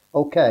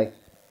 Okay.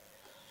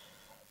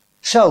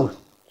 So,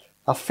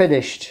 I've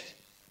finished.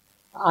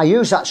 I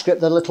use that script,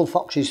 the little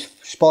foxes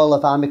spoil the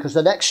vine, because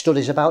the next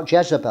study is about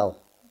Jezebel,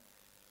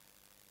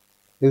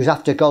 who's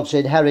after God's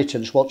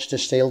inheritance, wants to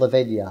steal the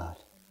vineyard.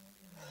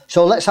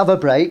 So let's have a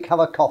break, have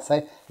a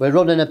coffee. We're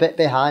running a bit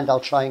behind.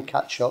 I'll try and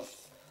catch up.